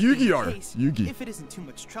guy's That being the Yu-Gi-Oh. case, Yugi. If it isn't too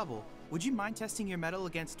much trouble, would you mind testing your mettle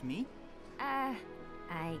against me?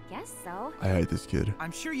 I guess so. I hate this kid.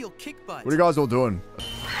 I'm sure you'll kick butt. What are you guys all doing?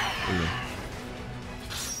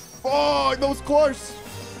 Oh, that was close.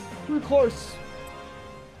 Too close.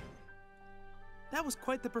 That was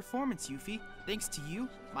quite the performance, Yuffie. Thanks to you,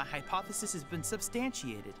 my hypothesis has been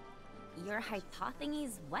substantiated. Your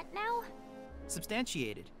hypotheses what now?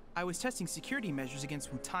 Substantiated. I was testing security measures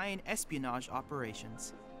against Wutaian espionage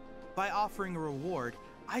operations. By offering a reward,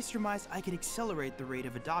 I surmised I could accelerate the rate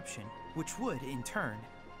of adoption, which would, in turn...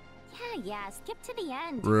 Yeah, skip to the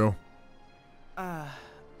end. Real.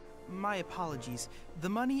 My apologies. The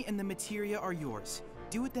money and the materia are yours.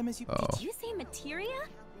 Do with them as you... Did you say materia?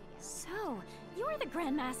 So, you're the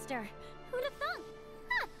Grandmaster. Who'd have thunk?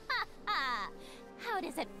 How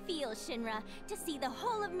does it feel, Shinra, to see the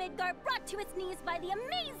whole of Midgar brought to its knees by the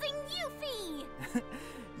amazing Yuffie?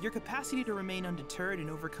 Your capacity to remain undeterred and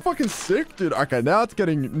overcome— Fucking sick, dude. Okay, now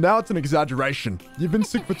it's an exaggeration. You've been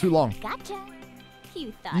sick for too long. Gotcha.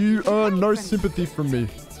 You thought You earn no sympathy from me.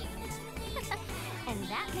 And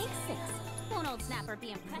that makes 6. Won't old Snapper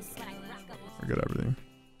be impressed when I rock up? I got everything.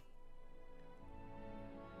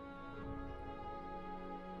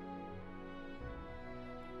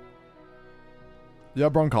 Yeah,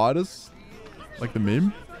 bronchitis? Like the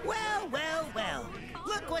meme? Well, well, well.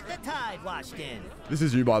 Look what the tide washed in. This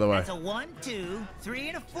is you, by the way. That's a 1, 2, 3,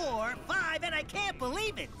 and a 4, 5, and I can't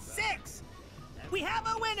believe it, 6. We have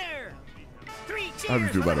a winner. 3 cheers I have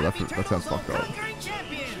to do better. for the That sounds fucked up. conquering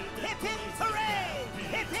champion. Hip hip hooray!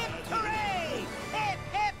 Hip hip hooray! Hip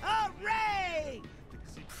hip hooray!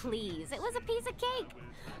 Please, it was a piece of cake.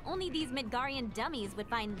 Only these Midgarian dummies would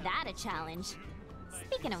find that a challenge.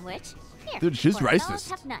 Speaking of which, here. Dude, she's for a mellow racist.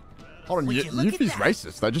 tough nut. Hold on, Would you look at Yuffie's that?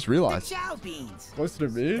 racist. I just realized. The chow beans. Closer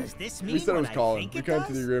to me? Does this We mean said it what was I Colin. think We it came to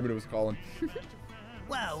does? the agreement it was Colin.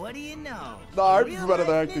 Well, what do you know? No, I A prefer better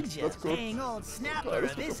than real-life Antics. That's ninja cool. playing old snapper God, of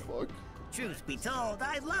what the his. fuck? Truth be told,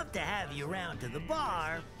 I'd love to have you round to the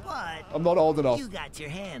bar, but I'm not old enough. you got your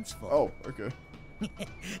hands full. Oh, okay.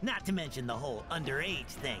 Not to mention the whole underage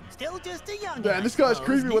thing. Still just a young. Man, this guy's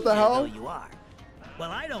creepy. What the hell? You are. Well,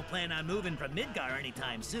 I don't plan on moving from Midgar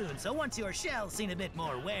anytime soon, so once your shell's seen a bit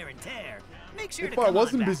more wear and tear, make sure If to I come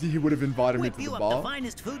wasn't on back. busy, he would have invited me Whip to you the up bar. the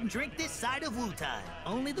finest food and drink this side of Wutai.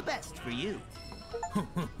 Only the best for you.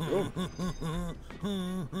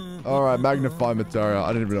 Alright, magnify materia. I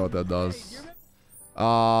didn't even know what that does.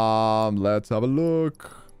 Let's have a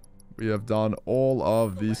look. We have done all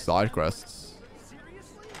of these side quests.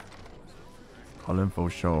 Call info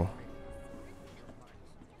show.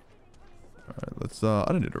 Alright, let's I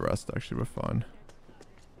don't need a rest actually, we're fine.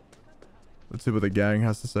 Let's see what the gang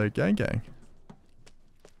has to say. Gang gang.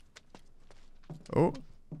 Oh.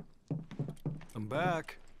 I'm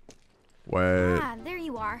back. Wait. Ah, there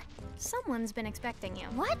you are. Someone's been expecting you.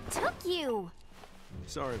 What took you?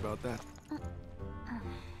 Sorry about that. Do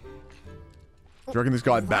you reckon this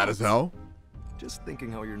guy's bad as hell? Just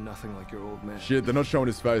thinking how you're nothing like your old man. Shit, they're not showing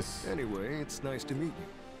his face. Anyway, it's nice to meet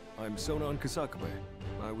you. I'm Sonon Kusakabe.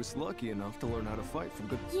 I was lucky enough to learn how to fight from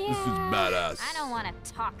good— Yeah, This is badass. I don't want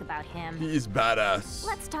to talk about him. He is badass.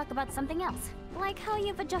 Let's talk about something else. Like how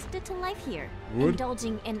you've adjusted to life here. Would?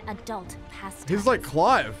 Indulging in adult pastimes. He's like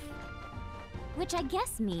Clive. Which I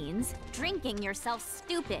guess means drinking yourself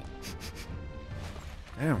stupid.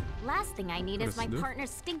 Damn. Last thing I need What is a my sniff. partner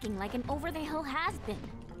stinking like an over-the-hill has-been.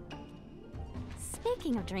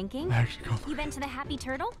 Speaking of drinking, Actually, go you been to the Happy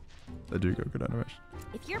Turtle? They do go good animation.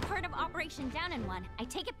 If you're part of Operation Down in One, I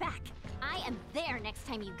take it back. I am there next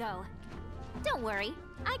time you go. Don't worry,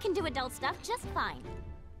 I can do adult stuff just fine.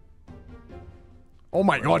 Oh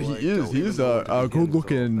my god, Well, he I is. don't He even is know where a to begin with all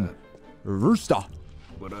good-looking that. rooster.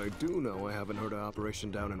 But I do know I haven't heard of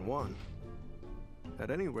Operation Down in One.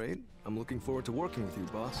 At any rate, I'm looking forward to working with you,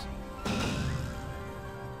 boss.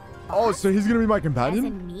 Oh, so he's gonna be my As companion?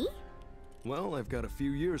 in me? Well, I've got a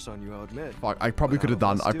few years on you, I'll admit. Fuck, I probably But could have how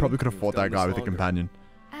done. of I us probably do, could have you've fought done that guy this with a longer. companion.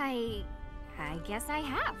 I guess I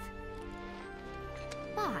have.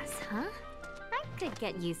 Boss, huh? I could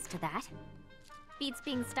get used to that. Beats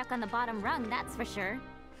being stuck on the bottom rung, that's for sure.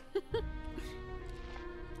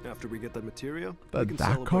 After we get the materia, That we can Dak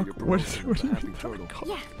celebrate cock? your What- promotion what to do you Happy mean Turtle.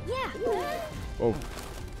 Yeah, yeah. Oh.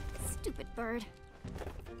 Stupid bird.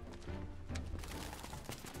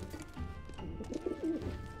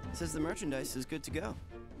 Says the merchandise is good to go.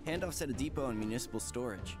 Handoffs at a depot and municipal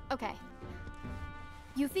storage. Okay.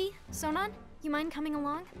 Yuffie, Sonon, you mind coming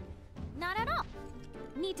along? Not at all.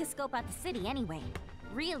 Need to scope out the city anyway.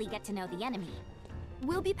 Really get to know the enemy.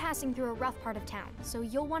 We'll be passing through a rough part of town, so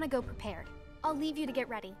you'll want to go prepared. I'll leave you to get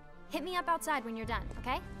ready. Hit me up outside when you're done,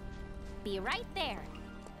 okay? Be right there.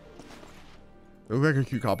 They look like a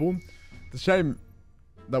cute couple. It's a shame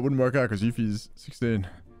that wouldn't work out because Yuffie's 16.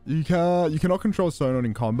 You cannot control Sonon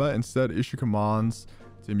in combat. Instead, issue commands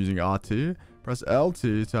to him using RT. Press LT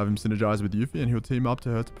to have him synergize with Yuffie, and he'll team up to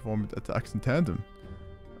her to perform attacks in tandem.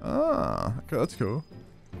 Ah, okay, that's cool.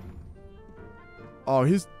 Oh,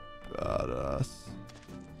 he's badass.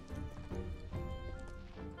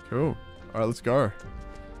 Cool. All right, let's go.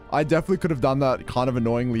 I definitely could have done that kind of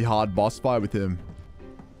annoyingly hard boss fight with him.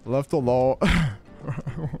 Left or low.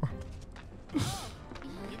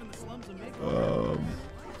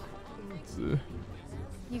 Let's see.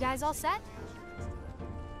 You guys all set?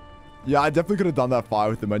 Yeah, I definitely could have done that fight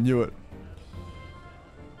with him. I knew it.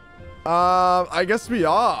 I guess we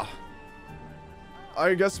are.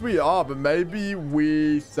 I guess we are, but maybe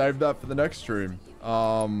we save that for the next stream.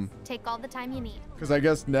 Take all the time you need. Because I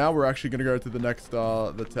guess now we're actually gonna go to the next,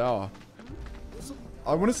 the tower.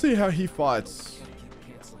 I want to see how he fights.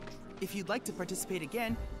 If you'd like to participate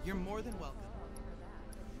again, you're more than welcome.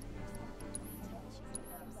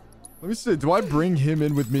 Let me see. Do I bring him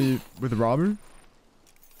in with me with Ramu?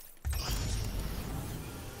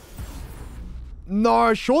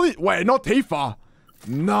 No, surely. Wait, not Tifa.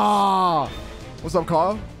 Nah. What's up,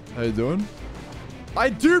 Kyle? How you doing? I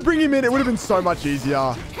do bring him in. It would have been so much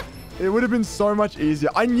easier. It would have been so much easier.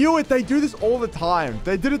 I knew it. They do this all the time.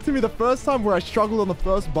 They did it to me the first time where I struggled on the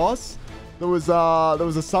first boss. There was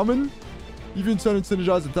a summon. You've been turning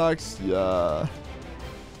synergized attacks. Yeah.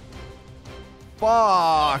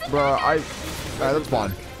 Fuck, bro. Alright, that's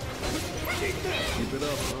fine. Keep it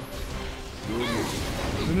up, huh?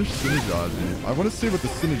 Finish synergizing. I want to see what the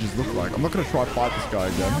synergies look like. I'm not going to try fight this guy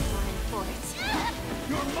again.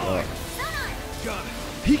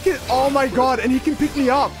 He can... Oh my god, and he can pick me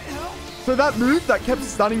up. So that move that kept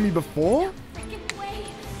stunning me before?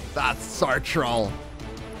 That's so troll.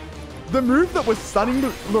 The move that was stunning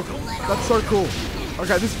me... Look, that's so cool.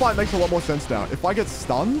 Okay, this fight makes a lot more sense now. If I get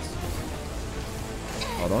stunned...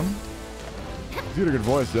 Hold on. He's got a good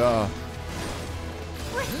voice, yeah.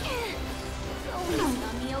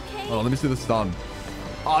 Hold on, let me see the stun.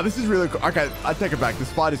 Oh, this is really cool. Okay, I take it back.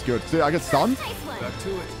 This fight is good. See, I get stunned. Back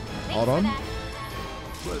to it. Hold on.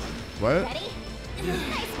 Wait.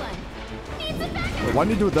 Wait, why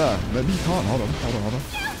didn't you do it there? Maybe you can't. Hold on.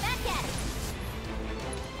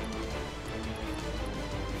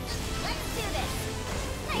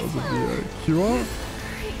 Was it the cure?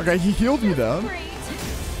 Okay, he healed me there.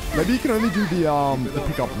 Maybe you can only do the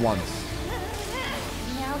pickup once.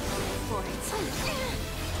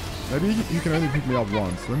 Maybe you can only pick me up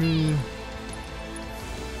once. Let me...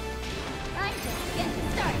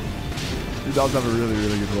 He does have a really,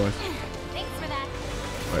 really good voice.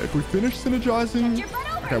 Wait, if we finish synergizing...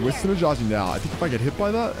 Okay, we're synergizing now. I think if I get hit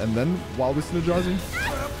by that, and then while we're synergizing...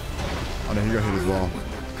 Oh no, he got hit as well.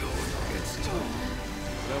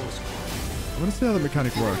 I want to see how the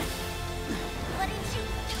mechanic works.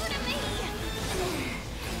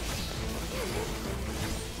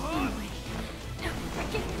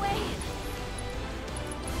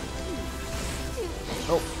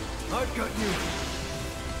 Oh. I've got you.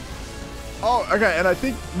 Oh, okay, and I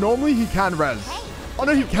think normally he can res. Oh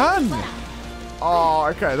no, he can! Oh,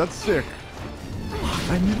 okay, that's sick.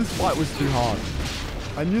 I knew this fight was too hard.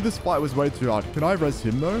 I knew this fight was way too hard. Can I res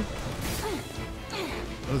him though?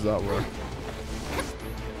 How does that work?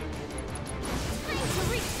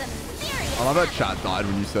 I love that chat died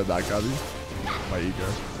when you said that, Gabby. My ego.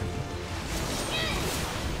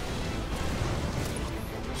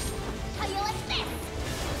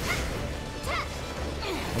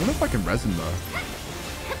 I don't know if I can res him though.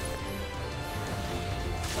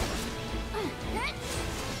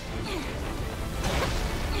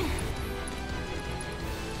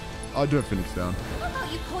 I'll do a Phoenix down. How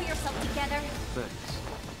about you pull yourself together? Thanks.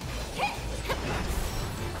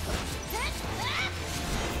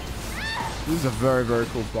 This is a very, very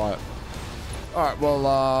cool fight. Alright, well,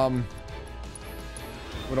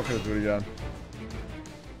 we're not gonna do it again.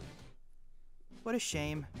 What a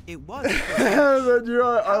shame. It was.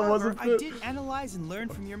 I wasn't. I did analyze and learn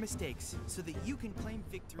from your mistakes so that you can claim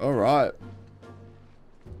victory. All right.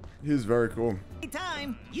 He's very cool.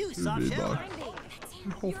 Time, you soft shell.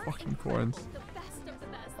 Whole fucking coins.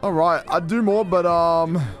 All right, I'd do more, but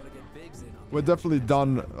we're definitely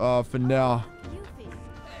done for now.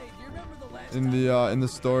 In the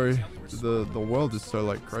story, the world is so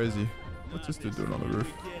like crazy. What's this dude doing on the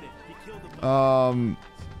roof?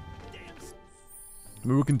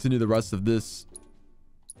 We will continue the rest of this.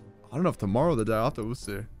 I don't know if tomorrow or the day after. We'll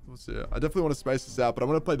see. We'll see. I definitely want to space this out, but I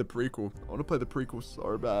want to play the prequel. I want to play the prequel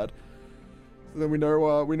so bad. So then we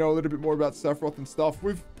know a little bit more about Sephiroth and stuff.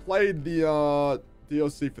 We've played the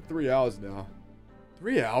DLC for 3 hours now.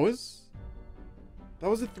 3 hours? That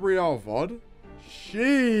was a 3-hour VOD?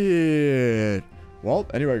 Shit. Well,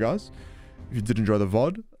 anyway, guys, if you did enjoy the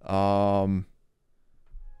VOD,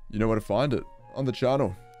 you know where to find it on the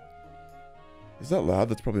channel. Is that loud?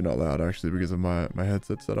 That's probably not loud, actually, because of my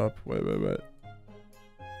headset setup. Wait. There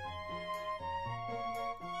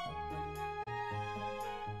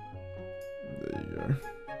you go.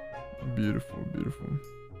 Beautiful, beautiful.